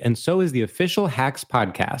 3, and so is the official Hacks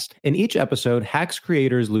podcast. In each episode, Hacks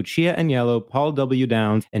creators Lucia Agnello, Paul W.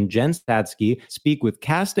 Downs, and Jen Statsky speak with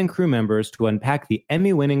cast and crew members to unpack the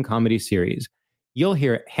Emmy-winning comedy series. You'll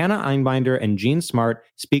hear Hannah Einbinder and Jean Smart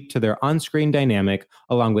speak to their on-screen dynamic,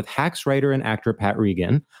 along with Hacks writer and actor Pat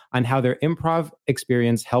Regan, on how their improv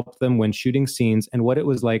experience helped them when shooting scenes and what it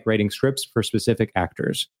was like writing scripts for specific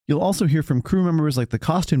actors. You'll also hear from crew members like the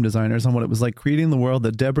costume designers on what it was like creating the world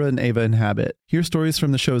that Deborah and Ava inhabit. Hear stories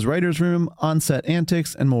from the show's writer's room, on-set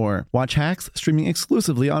antics, and more. Watch Hacks streaming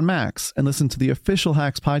exclusively on Max, and listen to the official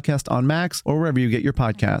Hacks podcast on Max or wherever you get your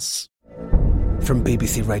podcasts. From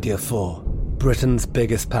BBC Radio 4, Britain's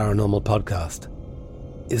biggest paranormal podcast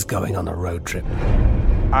is going on a road trip.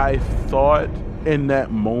 I thought in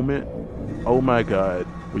that moment, oh my God,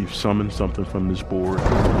 we've summoned something from this board.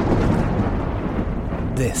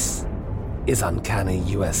 This is Uncanny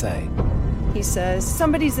USA. He says,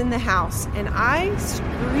 somebody's in the house, and I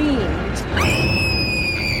screamed.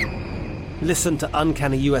 Listen to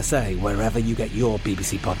Uncanny USA wherever you get your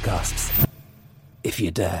BBC podcasts, if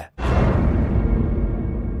you dare.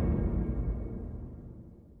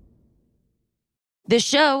 This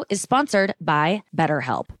show is sponsored by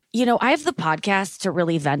BetterHelp. You know, I have the podcast to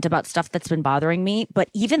really vent about stuff that's been bothering me, but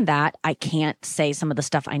even that, I can't say some of the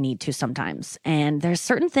stuff I need to sometimes. And there's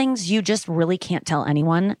certain things you just really can't tell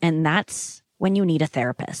anyone, and that's when you need a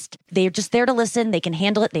therapist. They're just there to listen. They can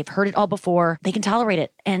handle it. They've heard it all before. They can tolerate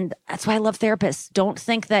it. And that's why I love therapists. Don't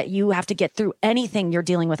think that you have to get through anything you're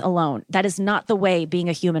dealing with alone. That is not the way being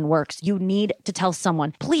a human works. You need to tell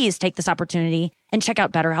someone. Please take this opportunity and check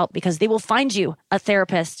out BetterHelp, because they will find you a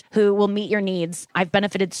therapist who will meet your needs. I've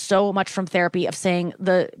benefited so much from therapy, of saying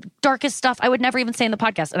the darkest stuff I would never even say in the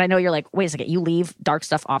podcast. And I know you're like, wait a second, you leave dark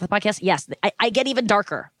stuff off the podcast? Yes, I get even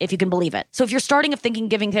darker, if you can believe it. So if you're starting of thinking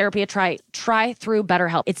giving therapy a try through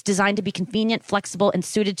BetterHelp. It's designed to be convenient, flexible, and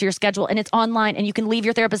suited to your schedule. And it's online, and you can leave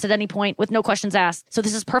your therapist at any point with no questions asked. So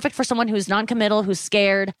this is perfect for someone who's non-committal, who's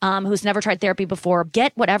scared, who's never tried therapy before.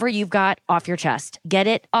 Get whatever you've got off your chest. Get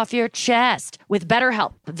it off your chest with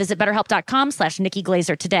BetterHelp. Visit BetterHelp.com/Nikki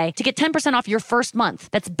Glazer today to get 10% off your first month.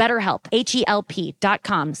 That's BetterHelp,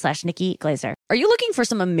 HELP.com/Nikki Glazer. Are you looking for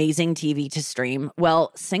some amazing TV to stream?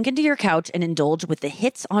 Well, sink into your couch and indulge with the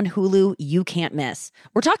hits on Hulu you can't miss.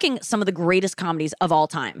 We're talking some of the greatest comedies of all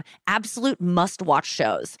time. Absolute must-watch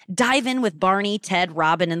shows. Dive in with Barney, Ted,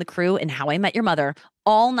 Robin, and the crew in How I Met Your Mother.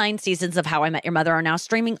 All 9 seasons of How I Met Your Mother are now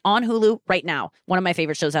streaming on Hulu right now. One of my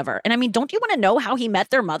favorite shows ever. And I mean, don't you want to know how he met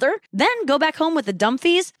their mother? Then go back home with the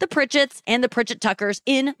Dumfies, the Pritchetts, and the Pritchett Tuckers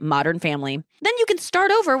in Modern Family. Then you can start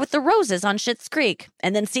over with the Roses on Schitt's Creek.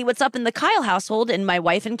 And then see what's up in the Kyle household in My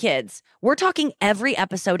Wife and Kids. We're talking every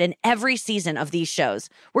episode and every season of these shows.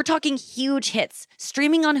 We're talking huge hits,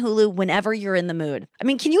 streaming on Hulu whenever you're in the mood. I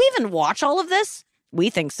mean, can you even watch all of this? We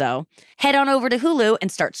think so. Head on over to Hulu and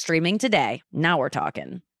start streaming today. Now we're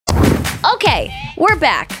talking. Okay, we're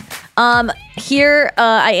back. Here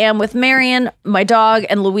I am with Marion, my dog,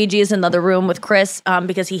 and Luigi is in the other room with Chris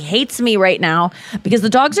because he hates me right now because the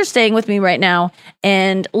dogs are staying with me right now.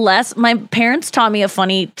 And my parents taught me a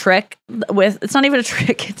funny trick it's not even a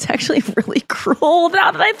trick. It's actually really cruel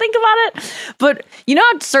now that I think about it. But you know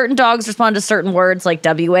how certain dogs respond to certain words like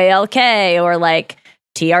WALK or like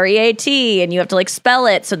TREAT, and you have to like spell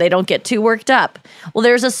it so they don't get too worked up. Well,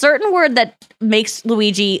 there's a certain word that makes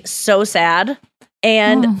Luigi so sad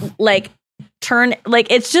and it's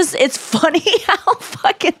funny how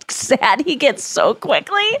fucking sad he gets so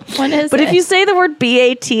quickly. What is but it? If you say the word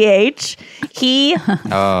BATH, he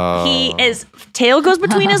is tail goes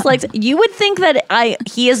between his legs. You would think that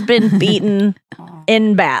he has been beaten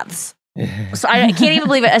in baths. So I can't even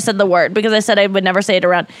believe it. I said the word because I said I would never say it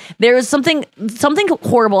around. There was something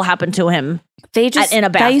horrible happened to him. In a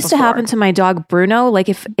bath. That used to happen to my dog Bruno. Like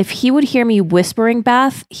if he would hear me whispering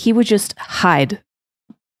bath, he would just hide.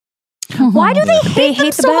 Why do they hate them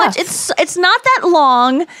the so much? It's not that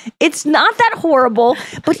long. It's not that horrible.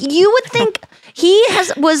 But you would think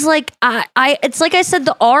was like it's like I said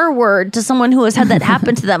the R word to someone who has had that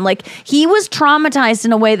happen to them. Like he was traumatized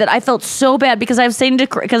in a way that I felt so bad because I was saying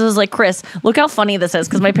because I was like, Chris, look how funny this is,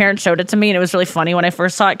 because my parents showed it to me and it was really funny when I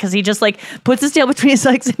first saw it because he just like puts his tail between his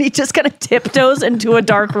legs and he just kind of tiptoes into a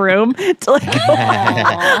dark room to like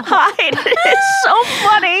hide. It's so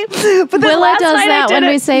funny. But then Willa does that when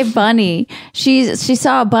we say bunny. She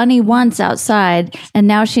saw a bunny once outside and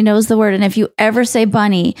now she knows the word. And if you ever say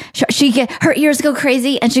bunny, her ears go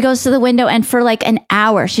crazy and she goes to the window and for like an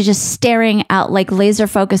hour she's just staring out, like laser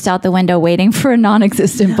focused out the window, waiting for a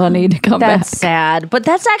non-existent bunny to come back. That's sad. But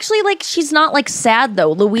that's actually like, she's not like sad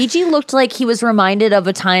though. Luigi looked like he was reminded of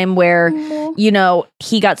a time where, you know,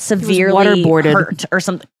 he got severely hurt or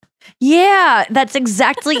something. Yeah, that's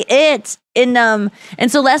exactly it. And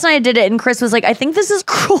so last night I did it, and Chris was like, "I think this is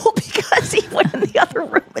cruel," because he went in the other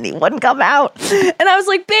room and he wouldn't come out. And I was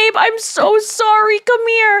like, "Babe, I'm so sorry. Come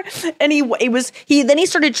here." And he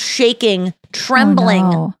started shaking,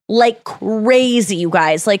 trembling like crazy, you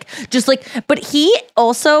guys. But he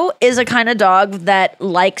also is a kind of dog that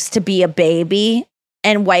likes to be a baby.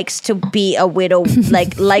 And likes to be a widow,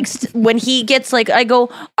 when he gets I go,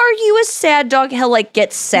 "Are you a sad dog?" He'll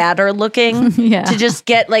get sadder looking to just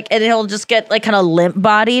get and he'll just get kind of limp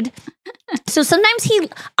bodied. So sometimes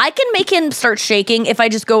I can make him start shaking if I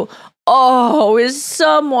just go, "Oh, is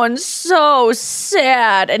someone so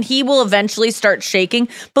sad?" And he will eventually start shaking.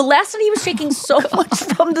 But last night he was shaking so much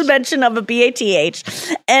from the mention of a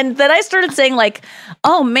BATH. And then I started saying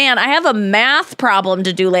 "Oh man, I have a math problem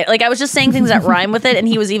to do later." I was just saying things that rhyme with it, and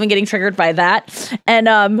he was even getting triggered by that. And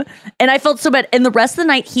I felt so bad. And the rest of the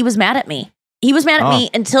night he was mad at me. He was mad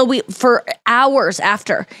at me for hours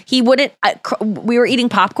after. He wouldn't, we were eating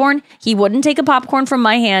popcorn. He wouldn't take a popcorn from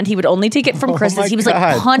my hand. He would only take it from Chris's. He was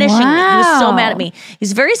punishing me. He was so mad at me.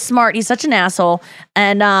 He's very smart. He's such an asshole.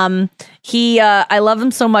 And I love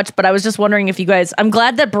him so much, but I was just wondering if you guys, I'm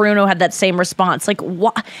glad that Bruno had that same response.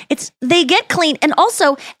 They get clean. And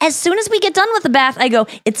also, as soon as we get done with the bath, I go,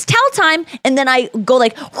 "It's towel time." And then I go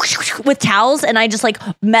with towels, and I just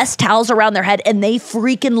mess towels around their head, and they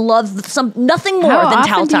freaking love nothing more than towel time.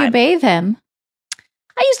 How often do you bathe him?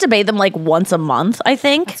 I used to bathe him once a month, I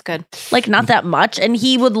think. That's good. Not that much. And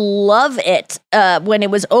he would love it when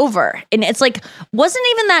it was over. And it's wasn't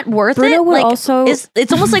even that worth Bruno it. Would also...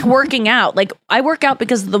 It's almost like working out. I work out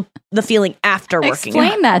because of the feeling after working out.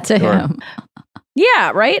 Explain that to him.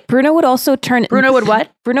 Yeah, right? Bruno would also turn... Bruno would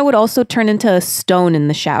what? Bruno would also turn into a stone in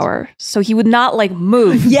the shower. So he would not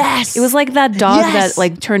move. Yes! It was like that dog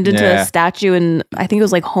that turned into a statue in, I think it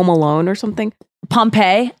was Home Alone or something.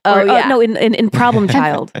 Pompeii? Yeah. No, in Problem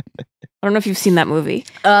Child. I don't know if you've seen that movie.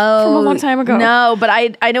 Oh. From a long time ago. No, but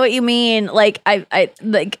I know what you mean.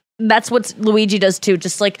 That's what Luigi does too.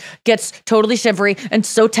 Just gets totally shivery and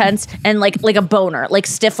so tense and like a boner,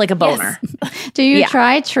 stiff like a boner. Yes. Do you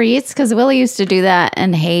try treats? Because Willie used to do that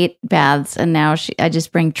and hate baths, and now I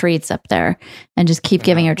just bring treats up there and just keep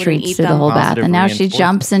giving her treats through the whole bath. And now she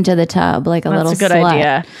jumps into the tub like a little slut. That's a good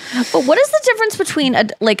idea. But what is the difference between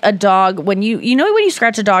a dog when you know when you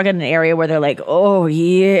scratch a dog in an area where they're like, "Oh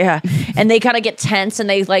yeah," and they kind of get tense and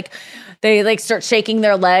they start shaking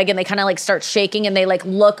their leg and they kind of start shaking and they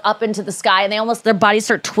look up into the sky and their bodies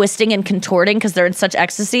start twisting and contorting because they're in such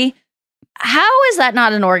ecstasy. How is that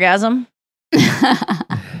not an orgasm?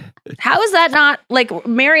 How is that not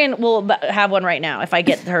Marion will have one right now if I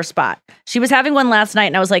get her spot. She was having one last night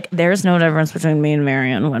and I was like, "There's no difference between me and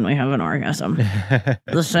Marion when we have an orgasm.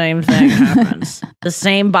 The same thing happens. The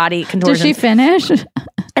same body contortion." Did she finish?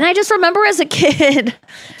 And I just remember as a kid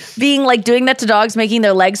being doing that to dogs, making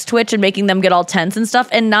their legs twitch and making them get all tense and stuff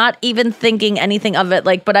and not even thinking anything of it.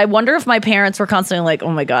 But I wonder if my parents were constantly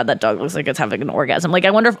 "Oh my God, that dog looks like it's having an orgasm."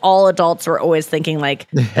 I wonder if all adults were always thinking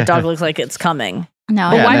that dog looks like it's coming.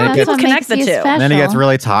 No, but why don't people connect the two? Special. And then he gets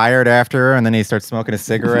really tired after, and then he starts smoking a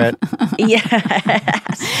cigarette.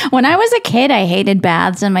 Yes. When I was a kid, I hated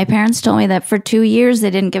baths, and my parents told me that for 2 years they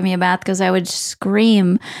didn't give me a bath because I would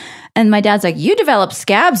scream. And my dad's like, "You developed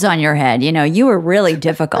scabs on your head. You were really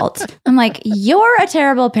difficult." I'm like, "You're a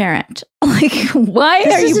terrible parent. Why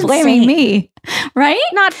are you blaming me?" Right?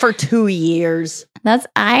 Not for 2 years.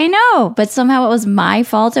 I know, but somehow it was my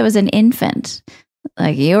fault. I was an infant.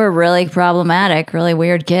 You were really problematic, really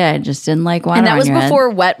weird kid. Just didn't like water. And that on was your before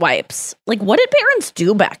wet wipes. What did parents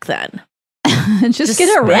do back then? just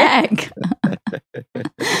get a rag.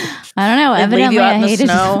 I don't know. Evidently, I hated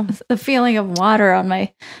the feeling of water on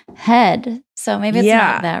my head. So maybe it's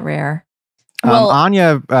not that rare. Well,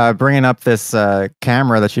 Anya bringing up this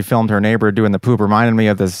camera that she filmed her neighbor doing the poop reminded me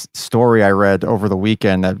of this story I read over the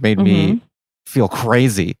weekend that made me feel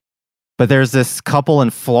crazy. But there's this couple in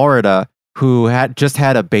Florida who had just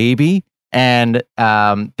had a baby, and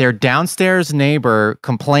their downstairs neighbor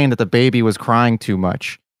complained that the baby was crying too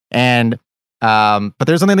much. And but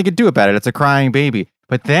there's nothing they could do about it. It's a crying baby.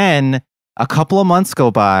 But then a couple of months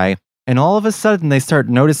go by, and all of a sudden they start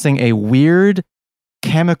noticing a weird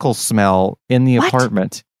chemical smell in the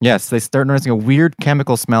apartment. Yes, they start noticing a weird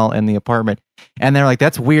chemical smell in the apartment. And they're like,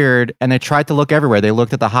 "That's weird." And they tried to look everywhere. They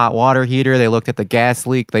looked at the hot water heater. They looked at the gas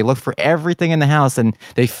leak. They looked for everything in the house, and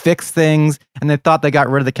they fixed things, and they thought they got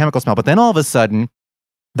rid of the chemical smell. But then all of a sudden,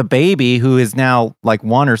 the baby, who is now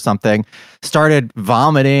 1 or something, started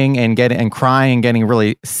vomiting and crying and getting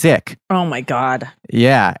really sick. Oh my God.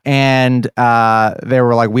 Yeah. And they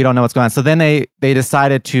were like, "We don't know what's going on." So then they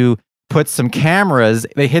decided to put some cameras.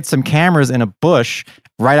 They hid some cameras in a bush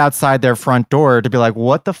right outside their front door to be like,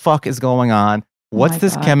 what the fuck is going on? What's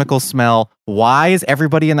this chemical smell? Why is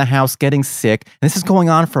everybody in the house getting sick? And this is going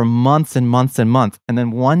on for months and months and months. And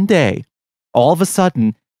then one day, all of a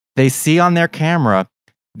sudden, they see on their camera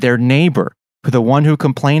their neighbor, the one who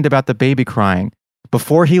complained about the baby crying,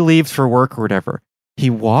 before he leaves for work or whatever. He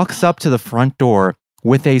walks up to the front door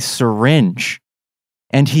with a syringe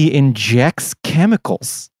and he injects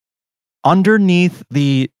chemicals underneath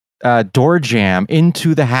the door jamb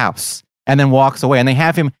into the house and then walks away. And they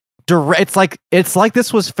have him it's like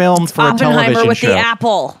this was filmed for a television with show. the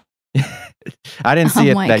apple. I didn't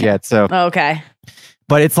see that yet. So okay.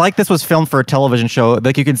 But it's like this was filmed for a television show.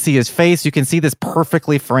 Like you can see his face. You can see this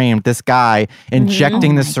perfectly framed, this guy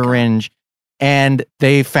injecting the syringe. And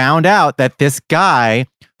they found out that this guy,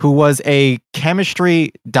 who was a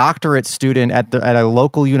chemistry doctorate student at a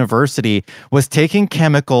local university, was taking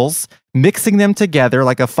chemicals, mixing them together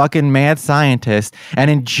like a fucking mad scientist,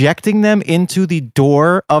 and injecting them into the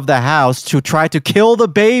door of the house to try to kill the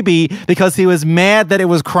baby because he was mad that it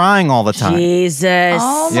was crying all the time. Jesus.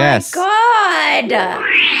 Oh my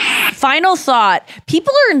God. Final thought.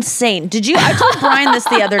 People are insane. I told Brian this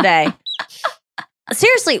the other day.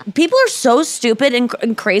 Seriously, people are so stupid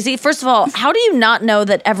and crazy. First of all, how do you not know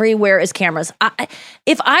that everywhere is cameras?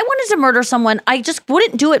 If I wanted to murder someone, I just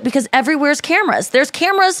wouldn't do it because everywhere's cameras. There's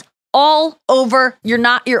cameras all over.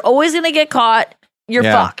 You're always going to get caught. You're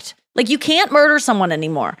fucked. Like, you can't murder someone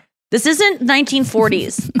anymore. This isn't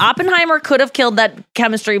 1940s. Oppenheimer could have killed that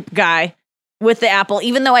chemistry guy with the apple,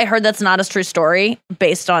 even though I heard that's not a true story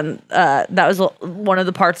based on, that was one of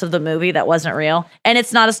the parts of the movie that wasn't real. And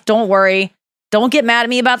it's not don't worry. Don't get mad at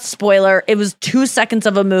me about spoiler. It was 2 seconds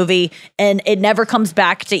of a movie and it never comes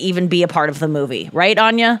back to even be a part of the movie. Right,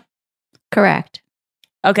 Anya? Correct.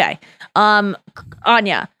 Okay.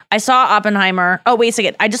 Anya, I saw Oppenheimer. Oh, wait a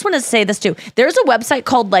second. I just want to say this too. There's a website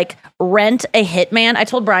called like Rent a Hitman. I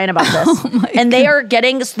told Brian about this. And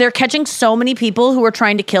they're catching so many people who are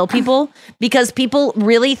trying to kill people because people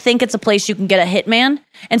really think it's a place you can get a hitman.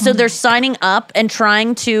 And so they're signing up and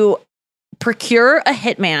trying to procure a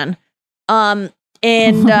hitman. So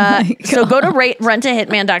go to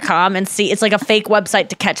rentahitman.com and see. It's like a fake website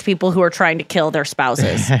to catch people who are trying to kill their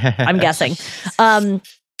spouses, I'm guessing.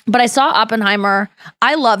 But I saw Oppenheimer.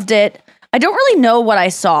 I loved it. I don't really know what I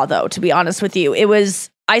saw, though, to be honest with you.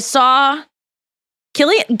 I saw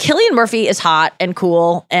Cillian Murphy is hot and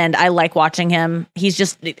cool, and I like watching him. He's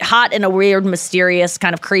just hot in a weird, mysterious,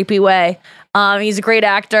 kind of creepy way. He's a great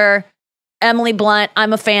actor. Emily Blunt,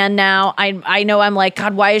 I'm a fan now. I know I'm like,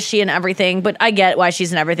 God, why is she in everything? But I get why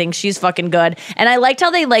she's in everything. She's fucking good. And I liked how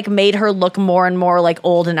they like made her look more and more like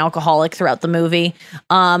old and alcoholic throughout the movie.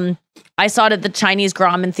 I saw it at the Chinese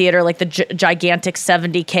Grauman Theater, like the gigantic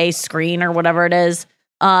 70K screen or whatever it is.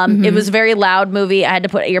 It was a very loud movie. I had to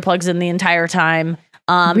put earplugs in the entire time.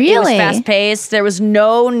 Really? It was fast paced. There was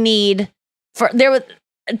no need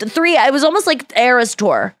it was almost like Eras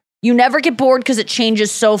Tour. You never get bored because it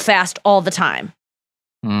changes so fast all the time.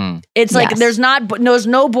 It's like there's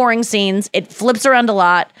no boring scenes. It flips around a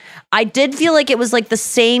lot. I did feel like it was like the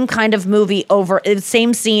same kind of movie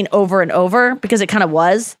same scene over and over because it kind of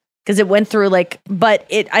was because it went through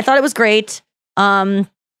I thought it was great. And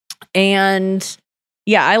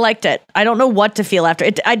yeah, I liked it. I don't know what to feel after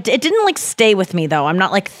it. It didn't like stay with me though. I'm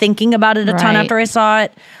not like thinking about it a ton after I saw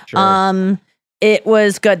it. Sure. It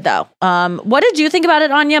was good though. What did you think about it,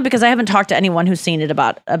 Anya? Because I haven't talked to anyone who's seen it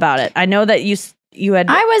about it. I know that you had.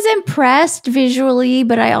 I was impressed visually,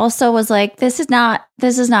 but I also was like, this is not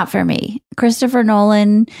for me. Christopher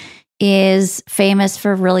Nolan is famous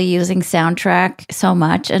for really using soundtrack so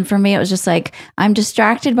much. And for me, it was just like, I'm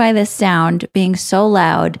distracted by this sound being so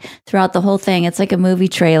loud throughout the whole thing. It's like a movie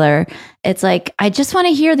trailer. It's like, I just want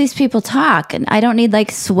to hear these people talk and I don't need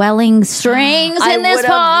like swelling strings in this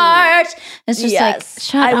part. It's just like,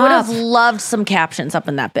 shut up. I would have loved some captions up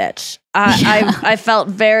in that bitch. I felt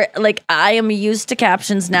very like I am used to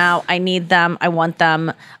captions now. I need them. I want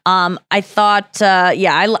them. I thought,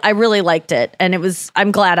 I really liked it, and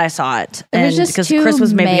I'm glad I saw it. It was just because Chris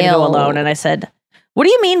was maybe going to go alone, and I said, "What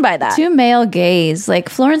do you mean by that?" Too male gaze. Like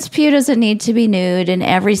Florence Pugh doesn't need to be nude in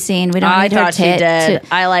every scene. We don't need her tit. She did.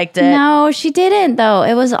 I liked it. No, she didn't though.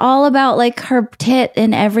 It was all about like her tit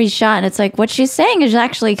in every shot, and it's like what she's saying is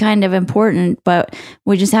actually kind of important, but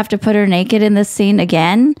we just have to put her naked in this scene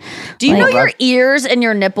again. Do you know your ears and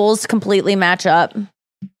your nipples completely match up?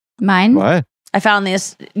 Mine? What? I found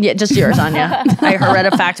this. Yeah, just yours, Anya. I read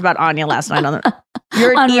a fact about Anya last night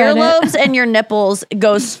your on earlobes and your nipples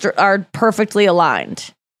are perfectly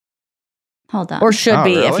aligned. Hold on. Or should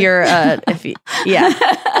be really? if you're yeah.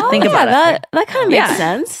 Oh Think about it. That kind of makes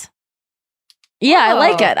sense. Yeah, I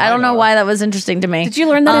like it. I don't know why that was interesting to me. Did you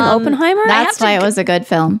learn that in Oppenheimer? That's why it was a good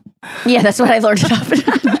film. Yeah, that's what I learned in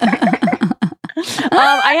Oppenheimer.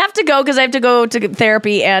 I have to go because I have to go to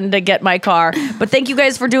therapy and get my car. But thank you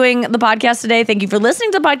guys for doing the podcast today. Thank you for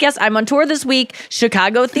listening to the podcast. I'm on tour this week,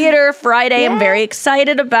 Chicago Theater Friday. I'm very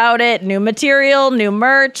excited about it. New material, new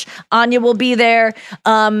merch. Anya will be there.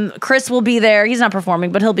 Chris will be there. He's not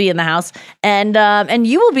performing, but he'll be in the house. And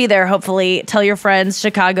you will be there, hopefully. Tell your friends,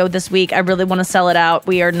 Chicago this week. I really want to sell it out.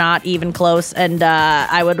 We are not even close. And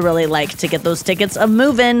I would really like to get those tickets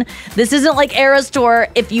moving. This isn't like Era's tour.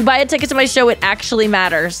 If you buy a ticket to my show, it actually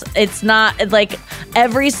matters. It's not like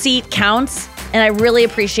every seat counts, and I really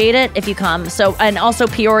appreciate it if you come. So, and also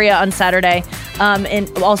Peoria on Saturday,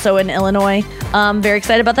 also in Illinois. Very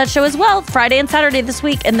excited about that show as well. Friday and Saturday this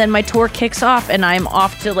week, and then my tour kicks off, and I'm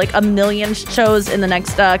off to like a million shows in the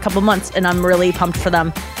next couple months, and I'm really pumped for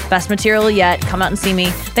them. Best material yet. Come out and see me.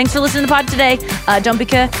 Thanks for listening to the pod today. Don't be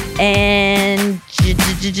and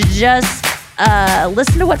just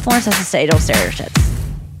listen to what Florence has to say. Don't stare at her shits.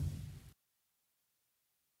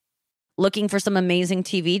 Looking for some amazing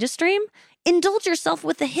TV to stream? Indulge yourself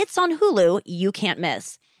with the hits on Hulu you can't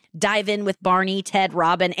miss. Dive in with Barney, Ted,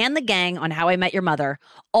 Robin, and the gang on How I Met Your Mother.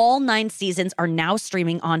 All 9 seasons are now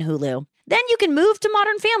streaming on Hulu. Then you can move to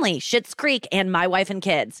Modern Family, Schitt's Creek, and My Wife and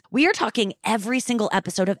Kids. We are talking every single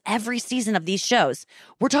episode of every season of these shows.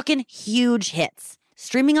 We're talking huge hits.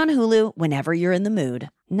 Streaming on Hulu whenever you're in the mood.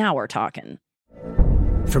 Now we're talking.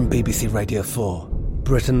 From BBC Radio 4,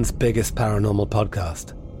 Britain's biggest paranormal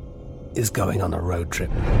podcast is going on a road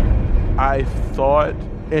trip. I thought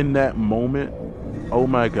in that moment, oh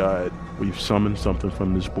my God, we've summoned something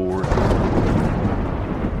from this board.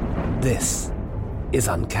 This is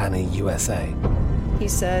Uncanny USA. He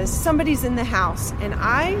says, somebody's in the house, and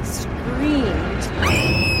I screamed.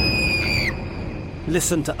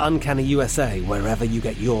 Listen to Uncanny USA wherever you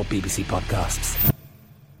get your BBC podcasts,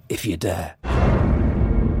 if you dare.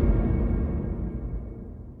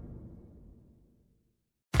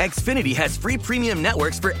 Xfinity has free premium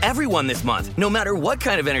networks for everyone this month, no matter what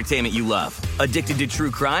kind of entertainment you love. Addicted to true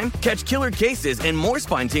crime? Catch killer cases and more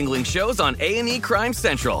spine-tingling shows on A&E Crime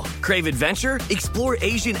Central. Crave adventure? Explore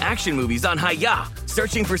Asian action movies on Hi-Ya.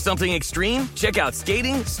 Searching for something extreme? Check out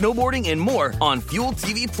skating, snowboarding, and more on Fuel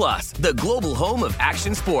TV Plus, the global home of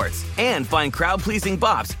action sports. And find crowd-pleasing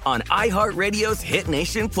bops on iHeartRadio's Hit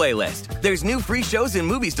Nation playlist. There's new free shows and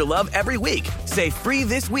movies to love every week. Say free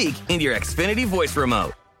this week in your Xfinity voice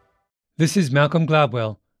remote. This is Malcolm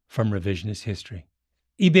Gladwell from Revisionist History.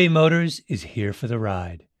 eBay Motors is here for the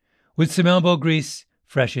ride. With some elbow grease,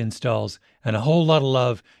 fresh installs, and a whole lot of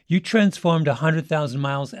love, you transformed 100,000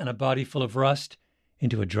 miles and a body full of rust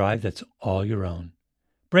into a drive that's all your own.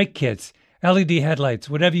 Brake kits, LED headlights,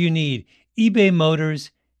 whatever you need, eBay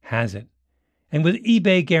Motors has it. And with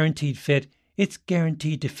eBay Guaranteed Fit, it's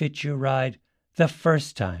guaranteed to fit your ride the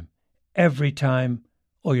first time, every time,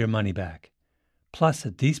 or your money back. Plus,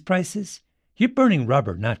 at these prices, you're burning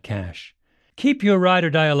rubber, not cash. Keep your ride or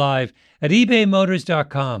die alive at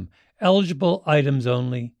ebaymotors.com. Eligible items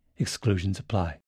only. Exclusions apply.